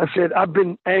 I said, I've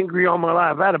been angry all my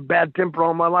life. I had a bad temper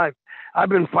all my life. I've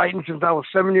been fighting since I was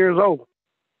 7 years old.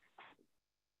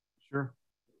 Sure.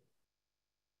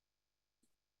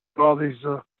 All these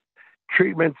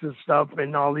treatments and stuff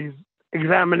and all these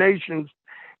examinations.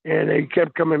 And they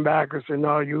kept coming back and said,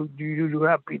 no, you do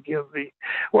have PTSD.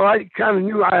 Well, I kind of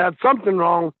knew I had something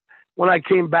wrong when I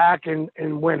came back and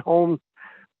went home.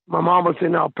 My mom was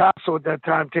in El Paso at that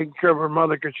time taking care of her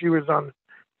mother because she was on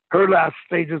her last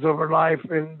stages of her life.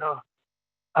 And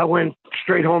I went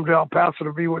straight home to El Paso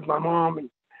to be with my mom.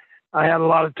 And I had a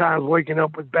lot of times waking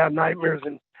up with bad nightmares.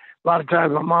 And a lot of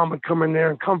times my mom would come in there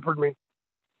and comfort me.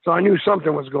 So I knew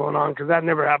something was going on because that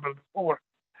never happened before.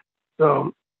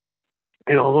 So,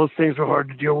 those things were hard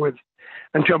to deal with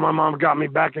until my mom got me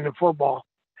back into football.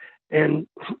 And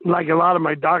like a lot of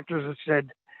my doctors have said,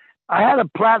 I had a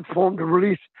platform to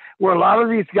release where a lot of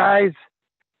these guys,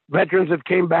 veterans that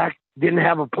came back, didn't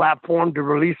have a platform to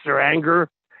release their anger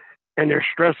and their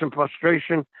stress and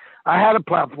frustration. I had a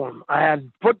platform. I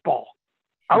had football.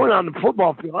 I went on the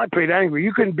football field. I played angry.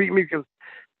 You couldn't beat me because,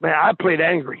 man, I played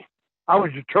angry. I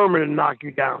was determined to knock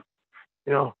you down,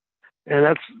 you know, and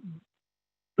that's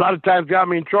a lot of times got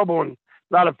me in trouble and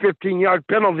a lot of 15-yard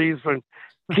penalties for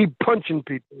keep punching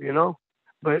people, you know.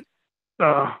 But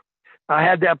I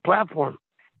had that platform.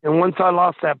 And once I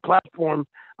lost that platform,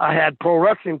 I had pro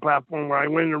wrestling platform where I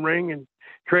went in the ring and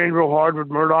trained real hard with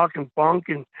Murdoch and Funk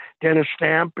and Dennis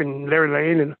Stamp and Larry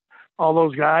Lane and all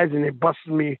those guys. And they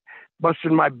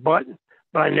busted my butt,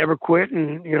 but I never quit.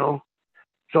 And, you know,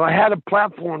 so I had a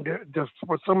platform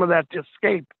for some of that to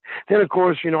escape. Then, of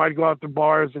course, you know, I'd go out to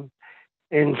bars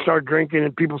and start drinking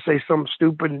and people say something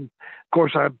stupid. And, of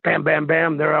course, I bam, bam,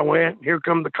 bam, there I went. Here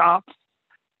come the cops.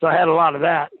 So I had a lot of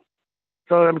that.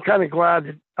 So I'm kind of glad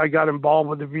that I got involved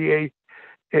with the VA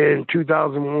in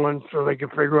 2001 so they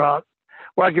could figure out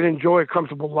where I could enjoy a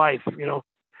comfortable life, you know,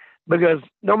 because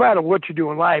no matter what you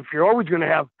do in life, you're always going to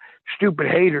have stupid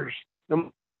haters.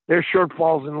 There's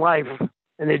shortfalls in life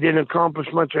and they didn't accomplish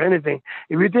much of anything.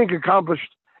 If you think accomplished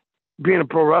being a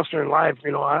pro wrestler in life,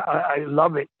 you know, I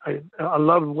love it. I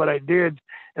love what I did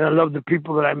and I love the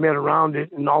people that I met around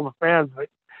it and all the fans. But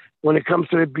when it comes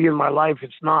to it being my life,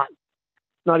 it's not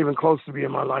even close to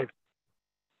being my life.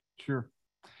 Sure.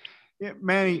 Yeah,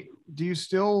 Manny, do you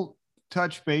still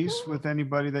touch base with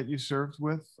anybody that you served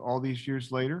with all these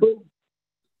years later?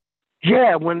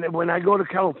 Yeah, when I go to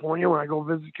California, when I go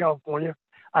visit California,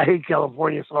 I hate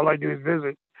California, so all I do is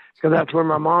visit because that's where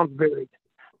my mom's buried.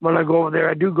 When I go over there,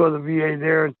 I do go to the VA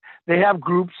there, and they have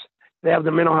groups. They have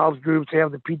the mental health groups. They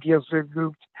have the PTSD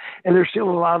groups, and there's still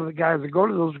a lot of the guys that go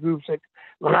to those groups. That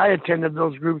when I attended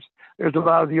those groups, there's a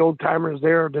lot of the old timers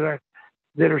there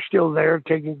that are still there,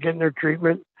 getting their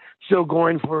treatment, still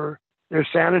going for their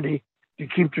sanity, to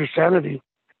keep their sanity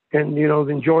and, you know,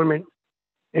 the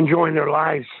enjoying their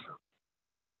lives.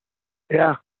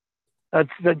 Yeah. That's,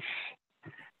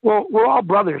 well, we're all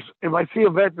brothers. If I see a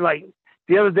vet, like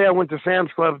the other day I went to Sam's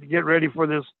Club to get ready for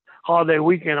this holiday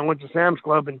weekend. I went to Sam's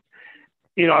Club and,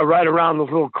 you know, I ride around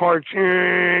those little carts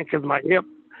because my hip,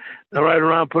 I ride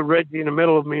around, put Reggie in the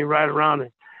middle of me, ride around,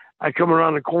 and I come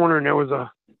around the corner and there was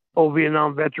a old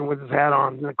Vietnam veteran with his hat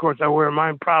on. And of course I wear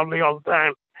mine proudly all the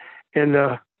time.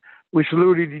 And we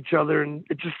saluted each other and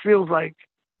it just feels like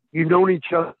you've known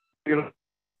each other. You know,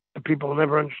 the people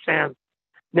never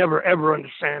ever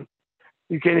understand.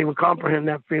 You can't even comprehend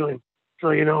that feeling. So,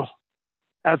 you know,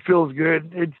 that feels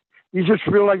good. You just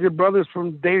feel like your brothers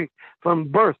from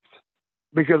birth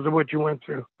because of what you went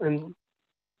through. And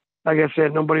like I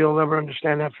said, nobody will ever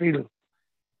understand that feeling.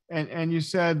 And you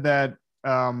said that,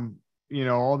 you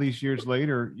know, all these years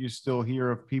later, you still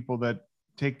hear of people that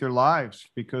take their lives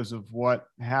because of what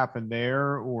happened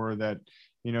there, or that,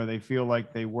 you know, they feel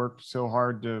like they worked so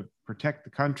hard to protect the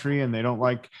country and they don't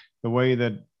like the way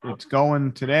that it's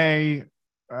going today.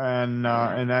 And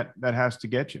that has to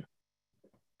get you.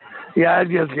 Yeah, it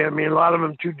does get me. A lot of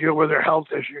them too deal with their health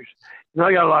issues. And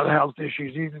I got a lot of health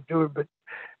issues either to it, but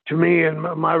to me and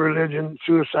my religion,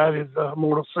 suicide is a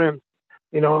mortal sin,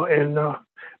 you know, and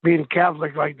being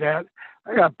Catholic like that,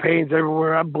 I got pains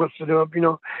everywhere. I'm busted up, you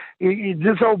know.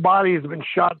 This whole body has been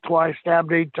shot twice,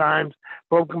 stabbed 8 times,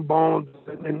 broken bones,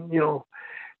 and you know,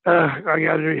 I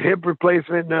got a hip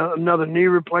replacement, another knee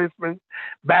replacement,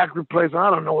 back replacement.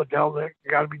 I don't know what the hell that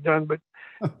got to be done, but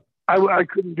I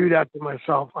couldn't do that to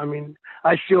myself. I mean,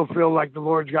 I still feel like the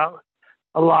Lord's got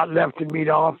a lot left in me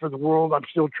to offer the world. I'm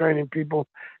still training people,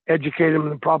 educate them in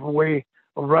the proper way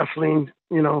of wrestling,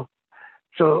 you know.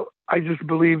 So I just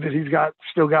believe that He's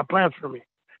still got plans for me.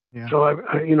 Yeah. So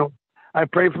I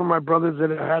pray for my brothers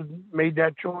that had made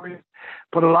that choice,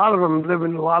 but a lot of them live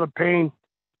in a lot of pain,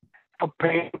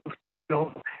 you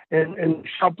know, and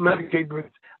self-medicate with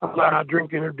not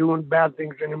drinking or doing bad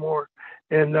things anymore,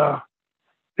 and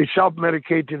they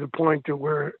self-medicate to the point to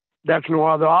where that's no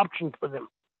other option for them.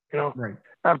 You know, right.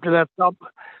 After that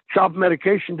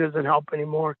self-medication doesn't help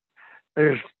anymore,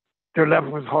 they're left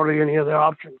with hardly any other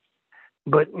options.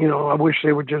 But, you know, I wish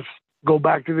they would just go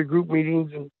back to the group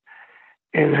meetings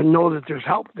and know that there's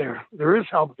help there. There is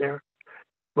help there.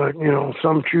 But, you know,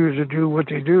 some choose to do what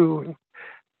they do.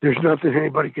 There's nothing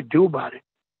anybody could do about it.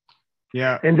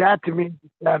 Yeah. And that, to me, is the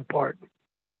sad part.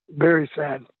 Very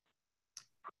sad.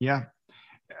 Yeah.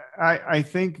 I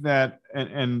think that,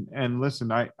 and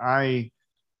listen, I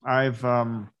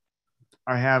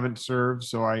haven't served,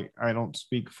 so I don't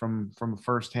speak from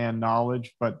firsthand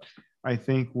knowledge, but I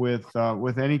think with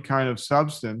any kind of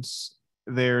substance,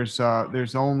 there's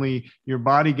only, your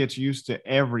body gets used to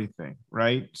everything,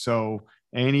 right? So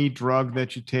any drug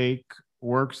that you take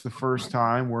works the first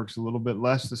time, works a little bit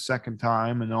less the second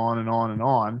time, and on and on and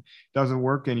on. Doesn't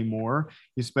work anymore.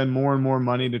 You spend more and more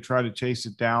money to try to chase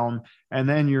it down. And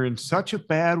then you're in such a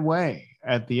bad way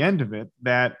at the end of it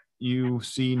that you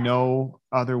see no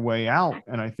other way out.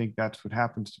 And I think that's what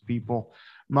happens to people.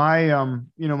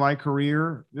 My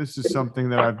career, this is something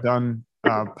that I've done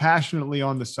passionately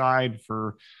on the side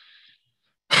for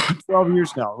 12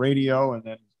 years now, radio and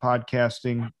then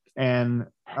podcasting. And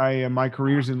my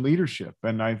career's in leadership.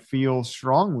 And I feel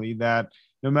strongly that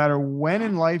no matter when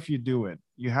in life you do it,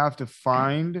 you have to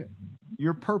find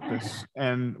your purpose.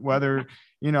 And whether,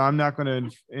 I'm not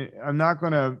going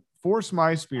to force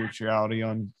my spirituality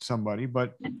on somebody,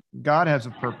 but God has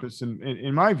a purpose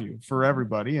in my view for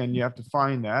everybody. And you have to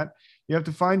find that. You have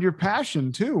to find your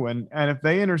passion too. And if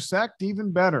they intersect,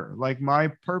 even better. Like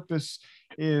my purpose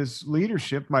is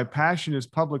leadership. My passion is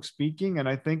public speaking. And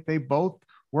I think they both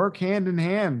work hand in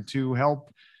hand to help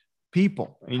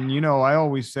people. And, I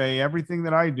always say everything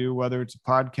that I do, whether it's a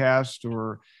podcast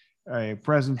or a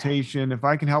presentation, if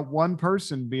I can help one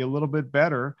person be a little bit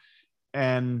better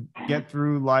and get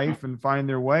through life and find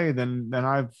their way, then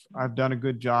I've done a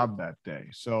good job that day.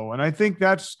 So, and I think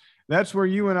that's where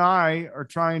you and I are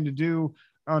trying to do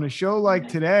on a show like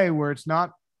today, where it's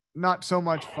not so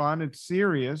much fun, it's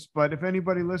serious, but if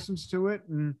anybody listens to it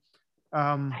and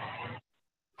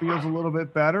feels a little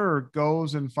bit better or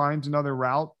goes and finds another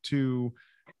route to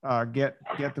get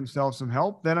themselves some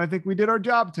help, then I think we did our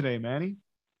job today, Manny.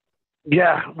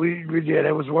 Yeah, we did.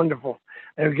 It was wonderful.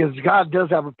 And because God does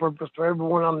have a purpose for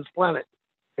everyone on this planet.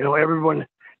 Everyone,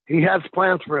 he has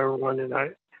plans for everyone. And I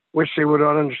wish they would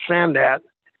understand that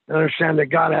and understand that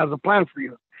God has a plan for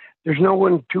you. There's no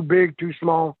one too big, too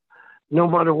small, no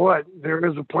matter what. There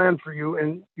is a plan for you,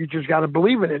 and you just got to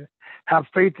believe in it. Have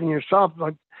faith in yourself.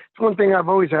 Like, it's one thing I've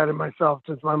always had in myself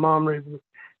since my mom raised me.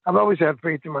 I've always had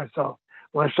faith in myself.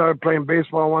 When I started playing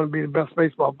baseball, I wanted to be the best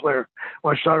baseball player.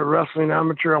 When I started wrestling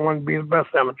amateur, I wanted to be the best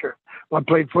amateur. When I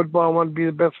played football, I wanted to be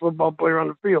the best football player on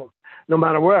the field. No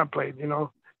matter where I played,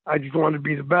 I just wanted to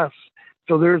be the best.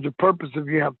 So there's a purpose if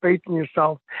you have faith in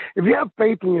yourself. If you have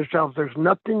faith in yourself, there's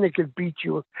nothing that can beat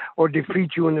you or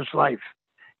defeat you in this life.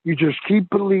 You just keep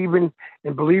believing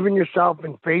and believe in yourself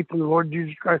and faith in the Lord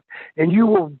Jesus Christ, and you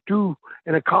will do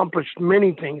and accomplish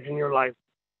many things in your life.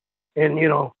 And,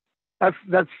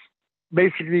 that's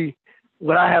basically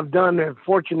what I have done and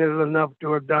fortunate enough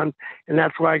to have done. And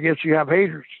that's why I guess you have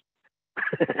haters.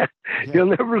 You'll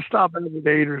never stop having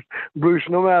haters, Bruce,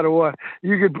 no matter what.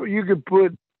 You could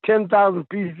put 10,000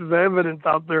 pieces of evidence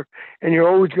out there and you're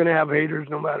always going to have haters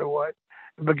no matter what,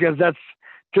 because that's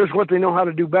just what they know how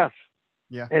to do best.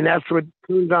 Yeah. And that's what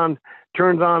turns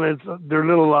on is their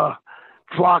little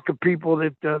flock of people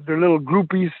that they're little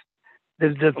groupies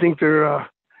that think they're,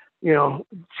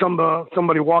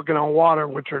 somebody walking on water,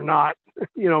 which are not,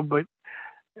 but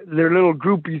they're little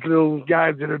groupies, little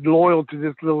guys that are loyal to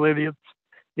this little idiots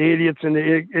and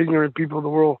the ignorant people of the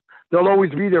world. They'll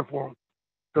always be there for them.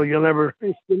 So you'll never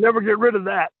get rid of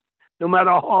that, no matter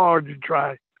how hard you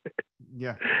try.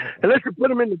 Yeah. Unless you put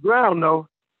them in the ground, though.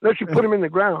 Unless you put them in the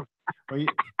ground. Well,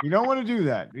 you don't want to do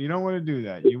that. You want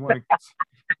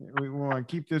to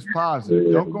keep this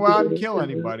positive. Don't go out and kill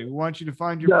anybody. We want you to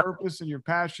find your purpose and your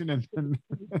passion and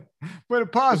put a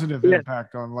positive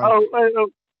impact on life.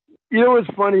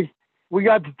 It's funny. We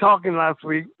got to talking last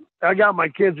week. I got my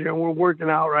kids here and we're working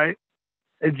out, right?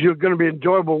 It's going to be an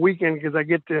enjoyable weekend because I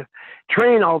get to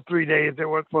train all 3 days that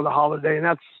work for the holiday, and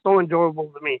that's so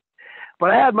enjoyable to me.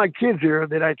 But I had my kids here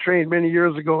that I trained many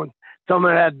years ago, and some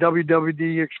of them had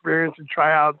WWD experience and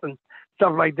tryouts and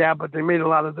stuff like that, but they made a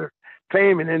lot of their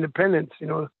fame and independence,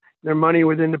 their money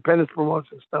with independence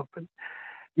promotion stuff. And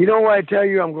what I tell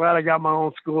you, I'm glad I got my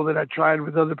own school that I tried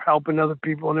with helping other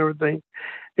people and everything.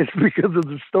 It's because of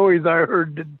the stories I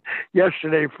heard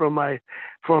yesterday from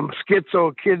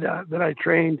Schizo kid that I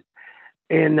trained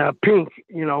in Pink,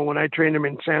 when I trained him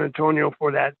in San Antonio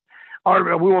for that.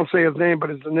 We won't say his name,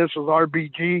 but his initials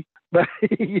RBG. But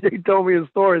they told me a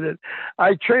story that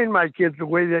I trained my kids the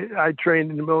way that I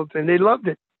trained in the military, and they loved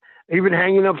it. Even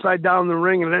hanging upside down in the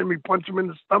ring and letting me punch them in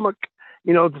the stomach,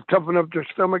 to toughen up their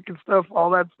stomach and stuff, all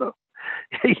that stuff.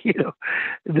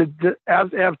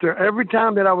 After every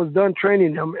time that I was done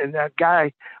training them, and that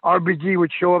guy RBG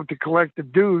would show up to collect the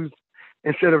dues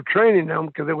instead of training them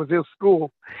because it was his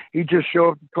school, he'd just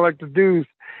show up to collect the dues,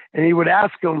 and he would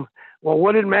ask them, "Well,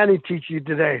 what did Manny teach you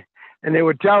today?" And they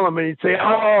would tell him, and he'd say,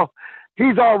 "Oh,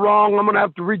 he's all wrong. I'm going to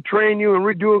have to retrain you and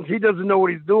redo it. He doesn't know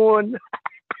what he's doing."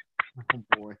 Oh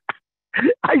boy.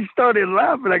 I started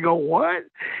laughing. I go, "What?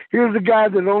 Here's a guy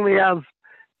that only has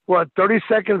 30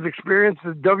 seconds experience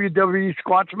in WWE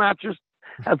squash matches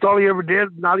That's all he ever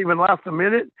did, not even last a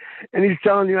minute. And he's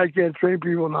telling you I can't train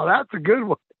people. Now, that's a good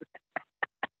one.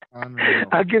 Unreal.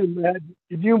 I can imagine.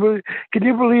 Can you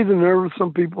believe the nerve of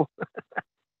some people?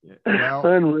 Well,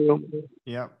 unreal.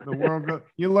 Yeah, the world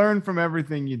you learn from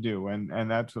everything you do,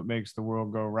 and that's what makes the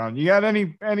world go around. You got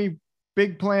any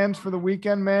big plans for the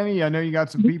weekend, Manny? I know you got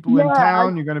some people in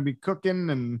town. You're going to be cooking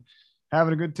and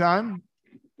having a good time.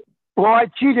 Well, I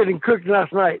cheated and cooked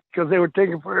last night because they were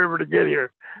taking forever to get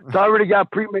here. So I already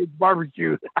got pre-made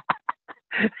barbecue.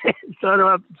 So I don't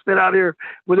have to sit out here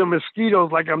with the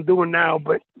mosquitoes like I'm doing now.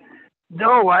 But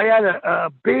no, I had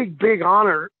a big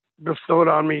honor bestowed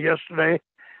on me yesterday.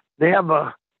 They have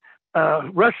a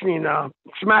wrestling,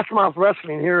 Smash Mouth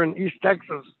Wrestling here in East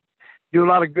Texas. Do a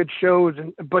lot of good shows,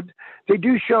 but they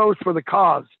do shows for the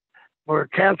cause, or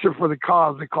Cancer for the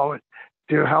Cause, they call it,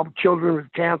 to help children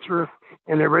with cancer,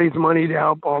 and they raise money to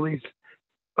help all these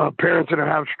parents that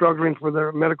are struggling for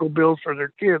their medical bills for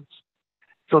their kids.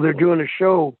 So they're doing a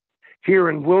show here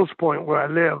in Wills Point, where I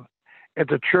live, at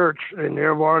the church, and they've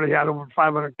already had over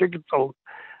 500 tickets sold.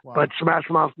 Wow. But Smash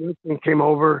Mouth Wrestling came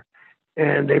over,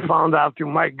 and they found out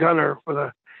through Mike Gunner,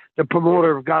 for the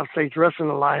promoter of God States Wrestling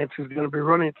Alliance, who's going to be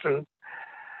running soon.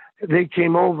 They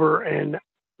came over and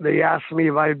they asked me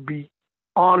if I'd be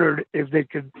honored if they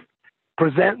could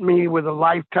present me with a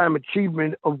Lifetime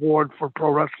Achievement Award for pro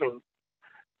wrestling.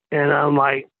 And I'm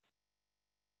like,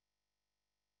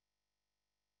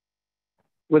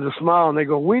 with a smile, and they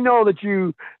go, we know that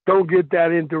you don't get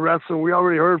that into wrestling. We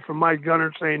already heard from Mike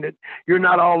Gunner saying that you're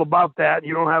not all about that.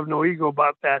 You don't have no ego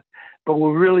about that. But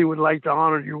we really would like to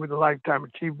honor you with a Lifetime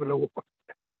Achievement Award.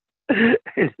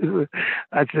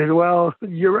 I said, well,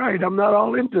 you're right. I'm not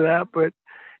all into that, but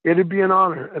it'd be an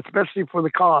honor, especially for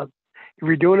the cause. If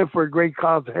you're doing it for a great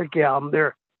cause, heck yeah, I'm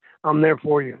there. I'm there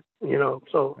for you,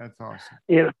 so. That's awesome.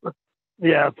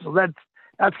 Yeah, so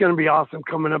that's going to be awesome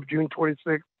coming up June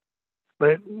 26th.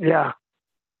 But yeah,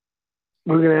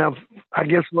 we're going to I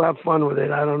guess we'll have fun with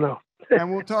it. I don't know.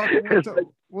 And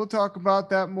we'll talk about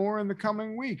that more in the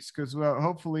coming weeks, because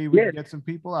hopefully we can get some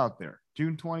people out there.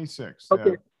 June 26th.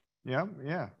 Okay. Yeah.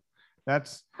 Yeah.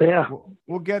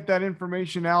 We'll get that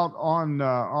information out on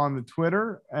the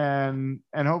Twitter, and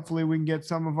hopefully we can get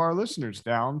some of our listeners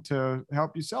down to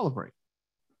help you celebrate.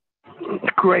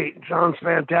 Great. Sounds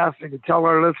fantastic. And tell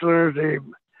our listeners they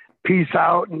peace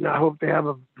out, and I hope they have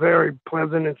a very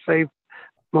pleasant and safe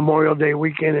Memorial Day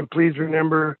weekend. And please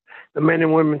remember the men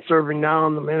and women serving now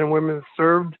and the men and women that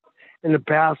served in the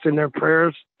past in their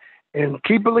prayers, and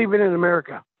keep believing in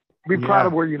America. Be proud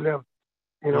of where you live.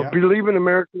 Believe in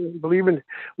America,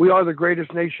 we are the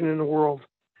greatest nation in the world,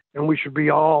 and we should be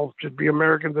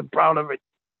Americans and proud of it.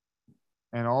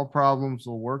 And all problems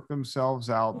will work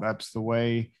themselves out. That's the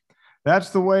way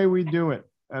we do it.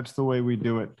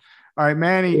 All right,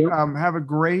 Manny, have a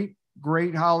great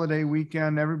holiday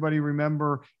weekend. Everybody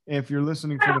remember, if you're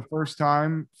listening for the first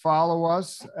time, follow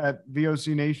us at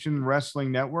VOC Nation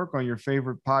Wrestling Network on your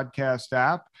favorite podcast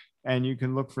app. And you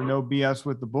can look for No BS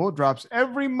with the Bull. It drops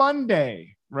every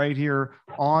Monday right here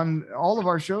on all of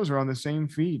our shows are on the same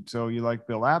feed. So you like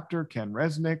Bill Apter, Ken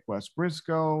Resnick, Wes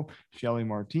Briscoe, Shelly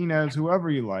Martinez,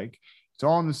 whoever you like. It's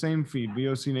all on the same feed,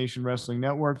 VOC Nation Wrestling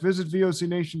Network. Visit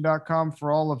VOCNation.com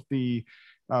for all of the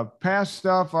past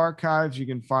stuff, archives. You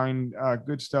can find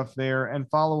good stuff there, and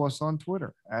follow us on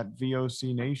Twitter at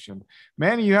VOC Nation.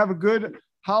 Manny, you have a good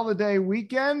holiday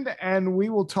weekend, and we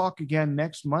will talk again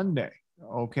next Monday.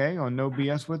 Okay, on No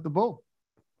BS with the Bull.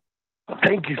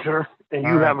 Thank you, sir. And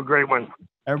you have a great one.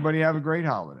 Everybody have a great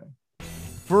holiday.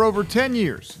 For over 10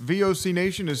 years, VOC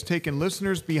Nation has taken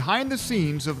listeners behind the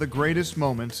scenes of the greatest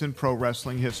moments in pro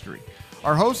wrestling history.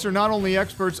 Our hosts are not only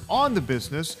experts on the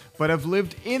business, but have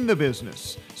lived in the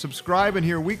business. Subscribe and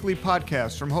hear weekly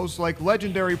podcasts from hosts like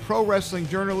legendary pro wrestling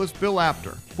journalist Bill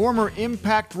Apter, former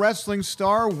Impact Wrestling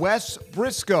star Wes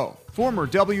Briscoe, former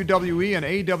WWE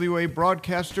and AWA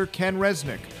broadcaster Ken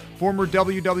Resnick, former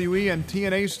WWE and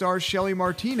TNA star Shelly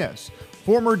Martinez,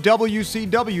 former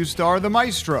WCW star The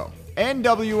Maestro,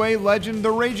 NWA legend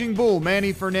The Raging Bull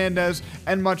Manny Fernandez,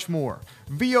 and much more.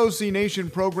 VOC Nation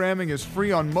programming is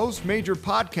free on most major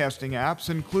podcasting apps,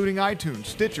 including iTunes,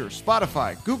 Stitcher,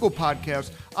 Spotify, Google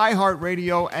Podcasts,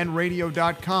 iHeartRadio, and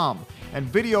Radio.com. And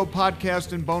video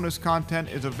podcast and bonus content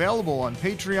is available on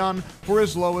Patreon for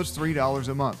as low as $3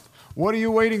 a month. What are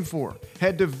you waiting for?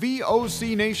 Head to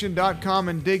VOCNation.com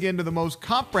and dig into the most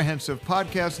comprehensive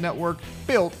podcast network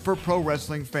built for pro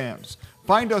wrestling fans.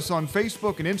 Find us on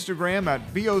Facebook and Instagram at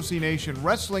VOC Nation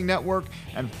Wrestling Network,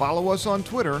 and follow us on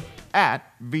Twitter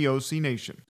at VOC Nation.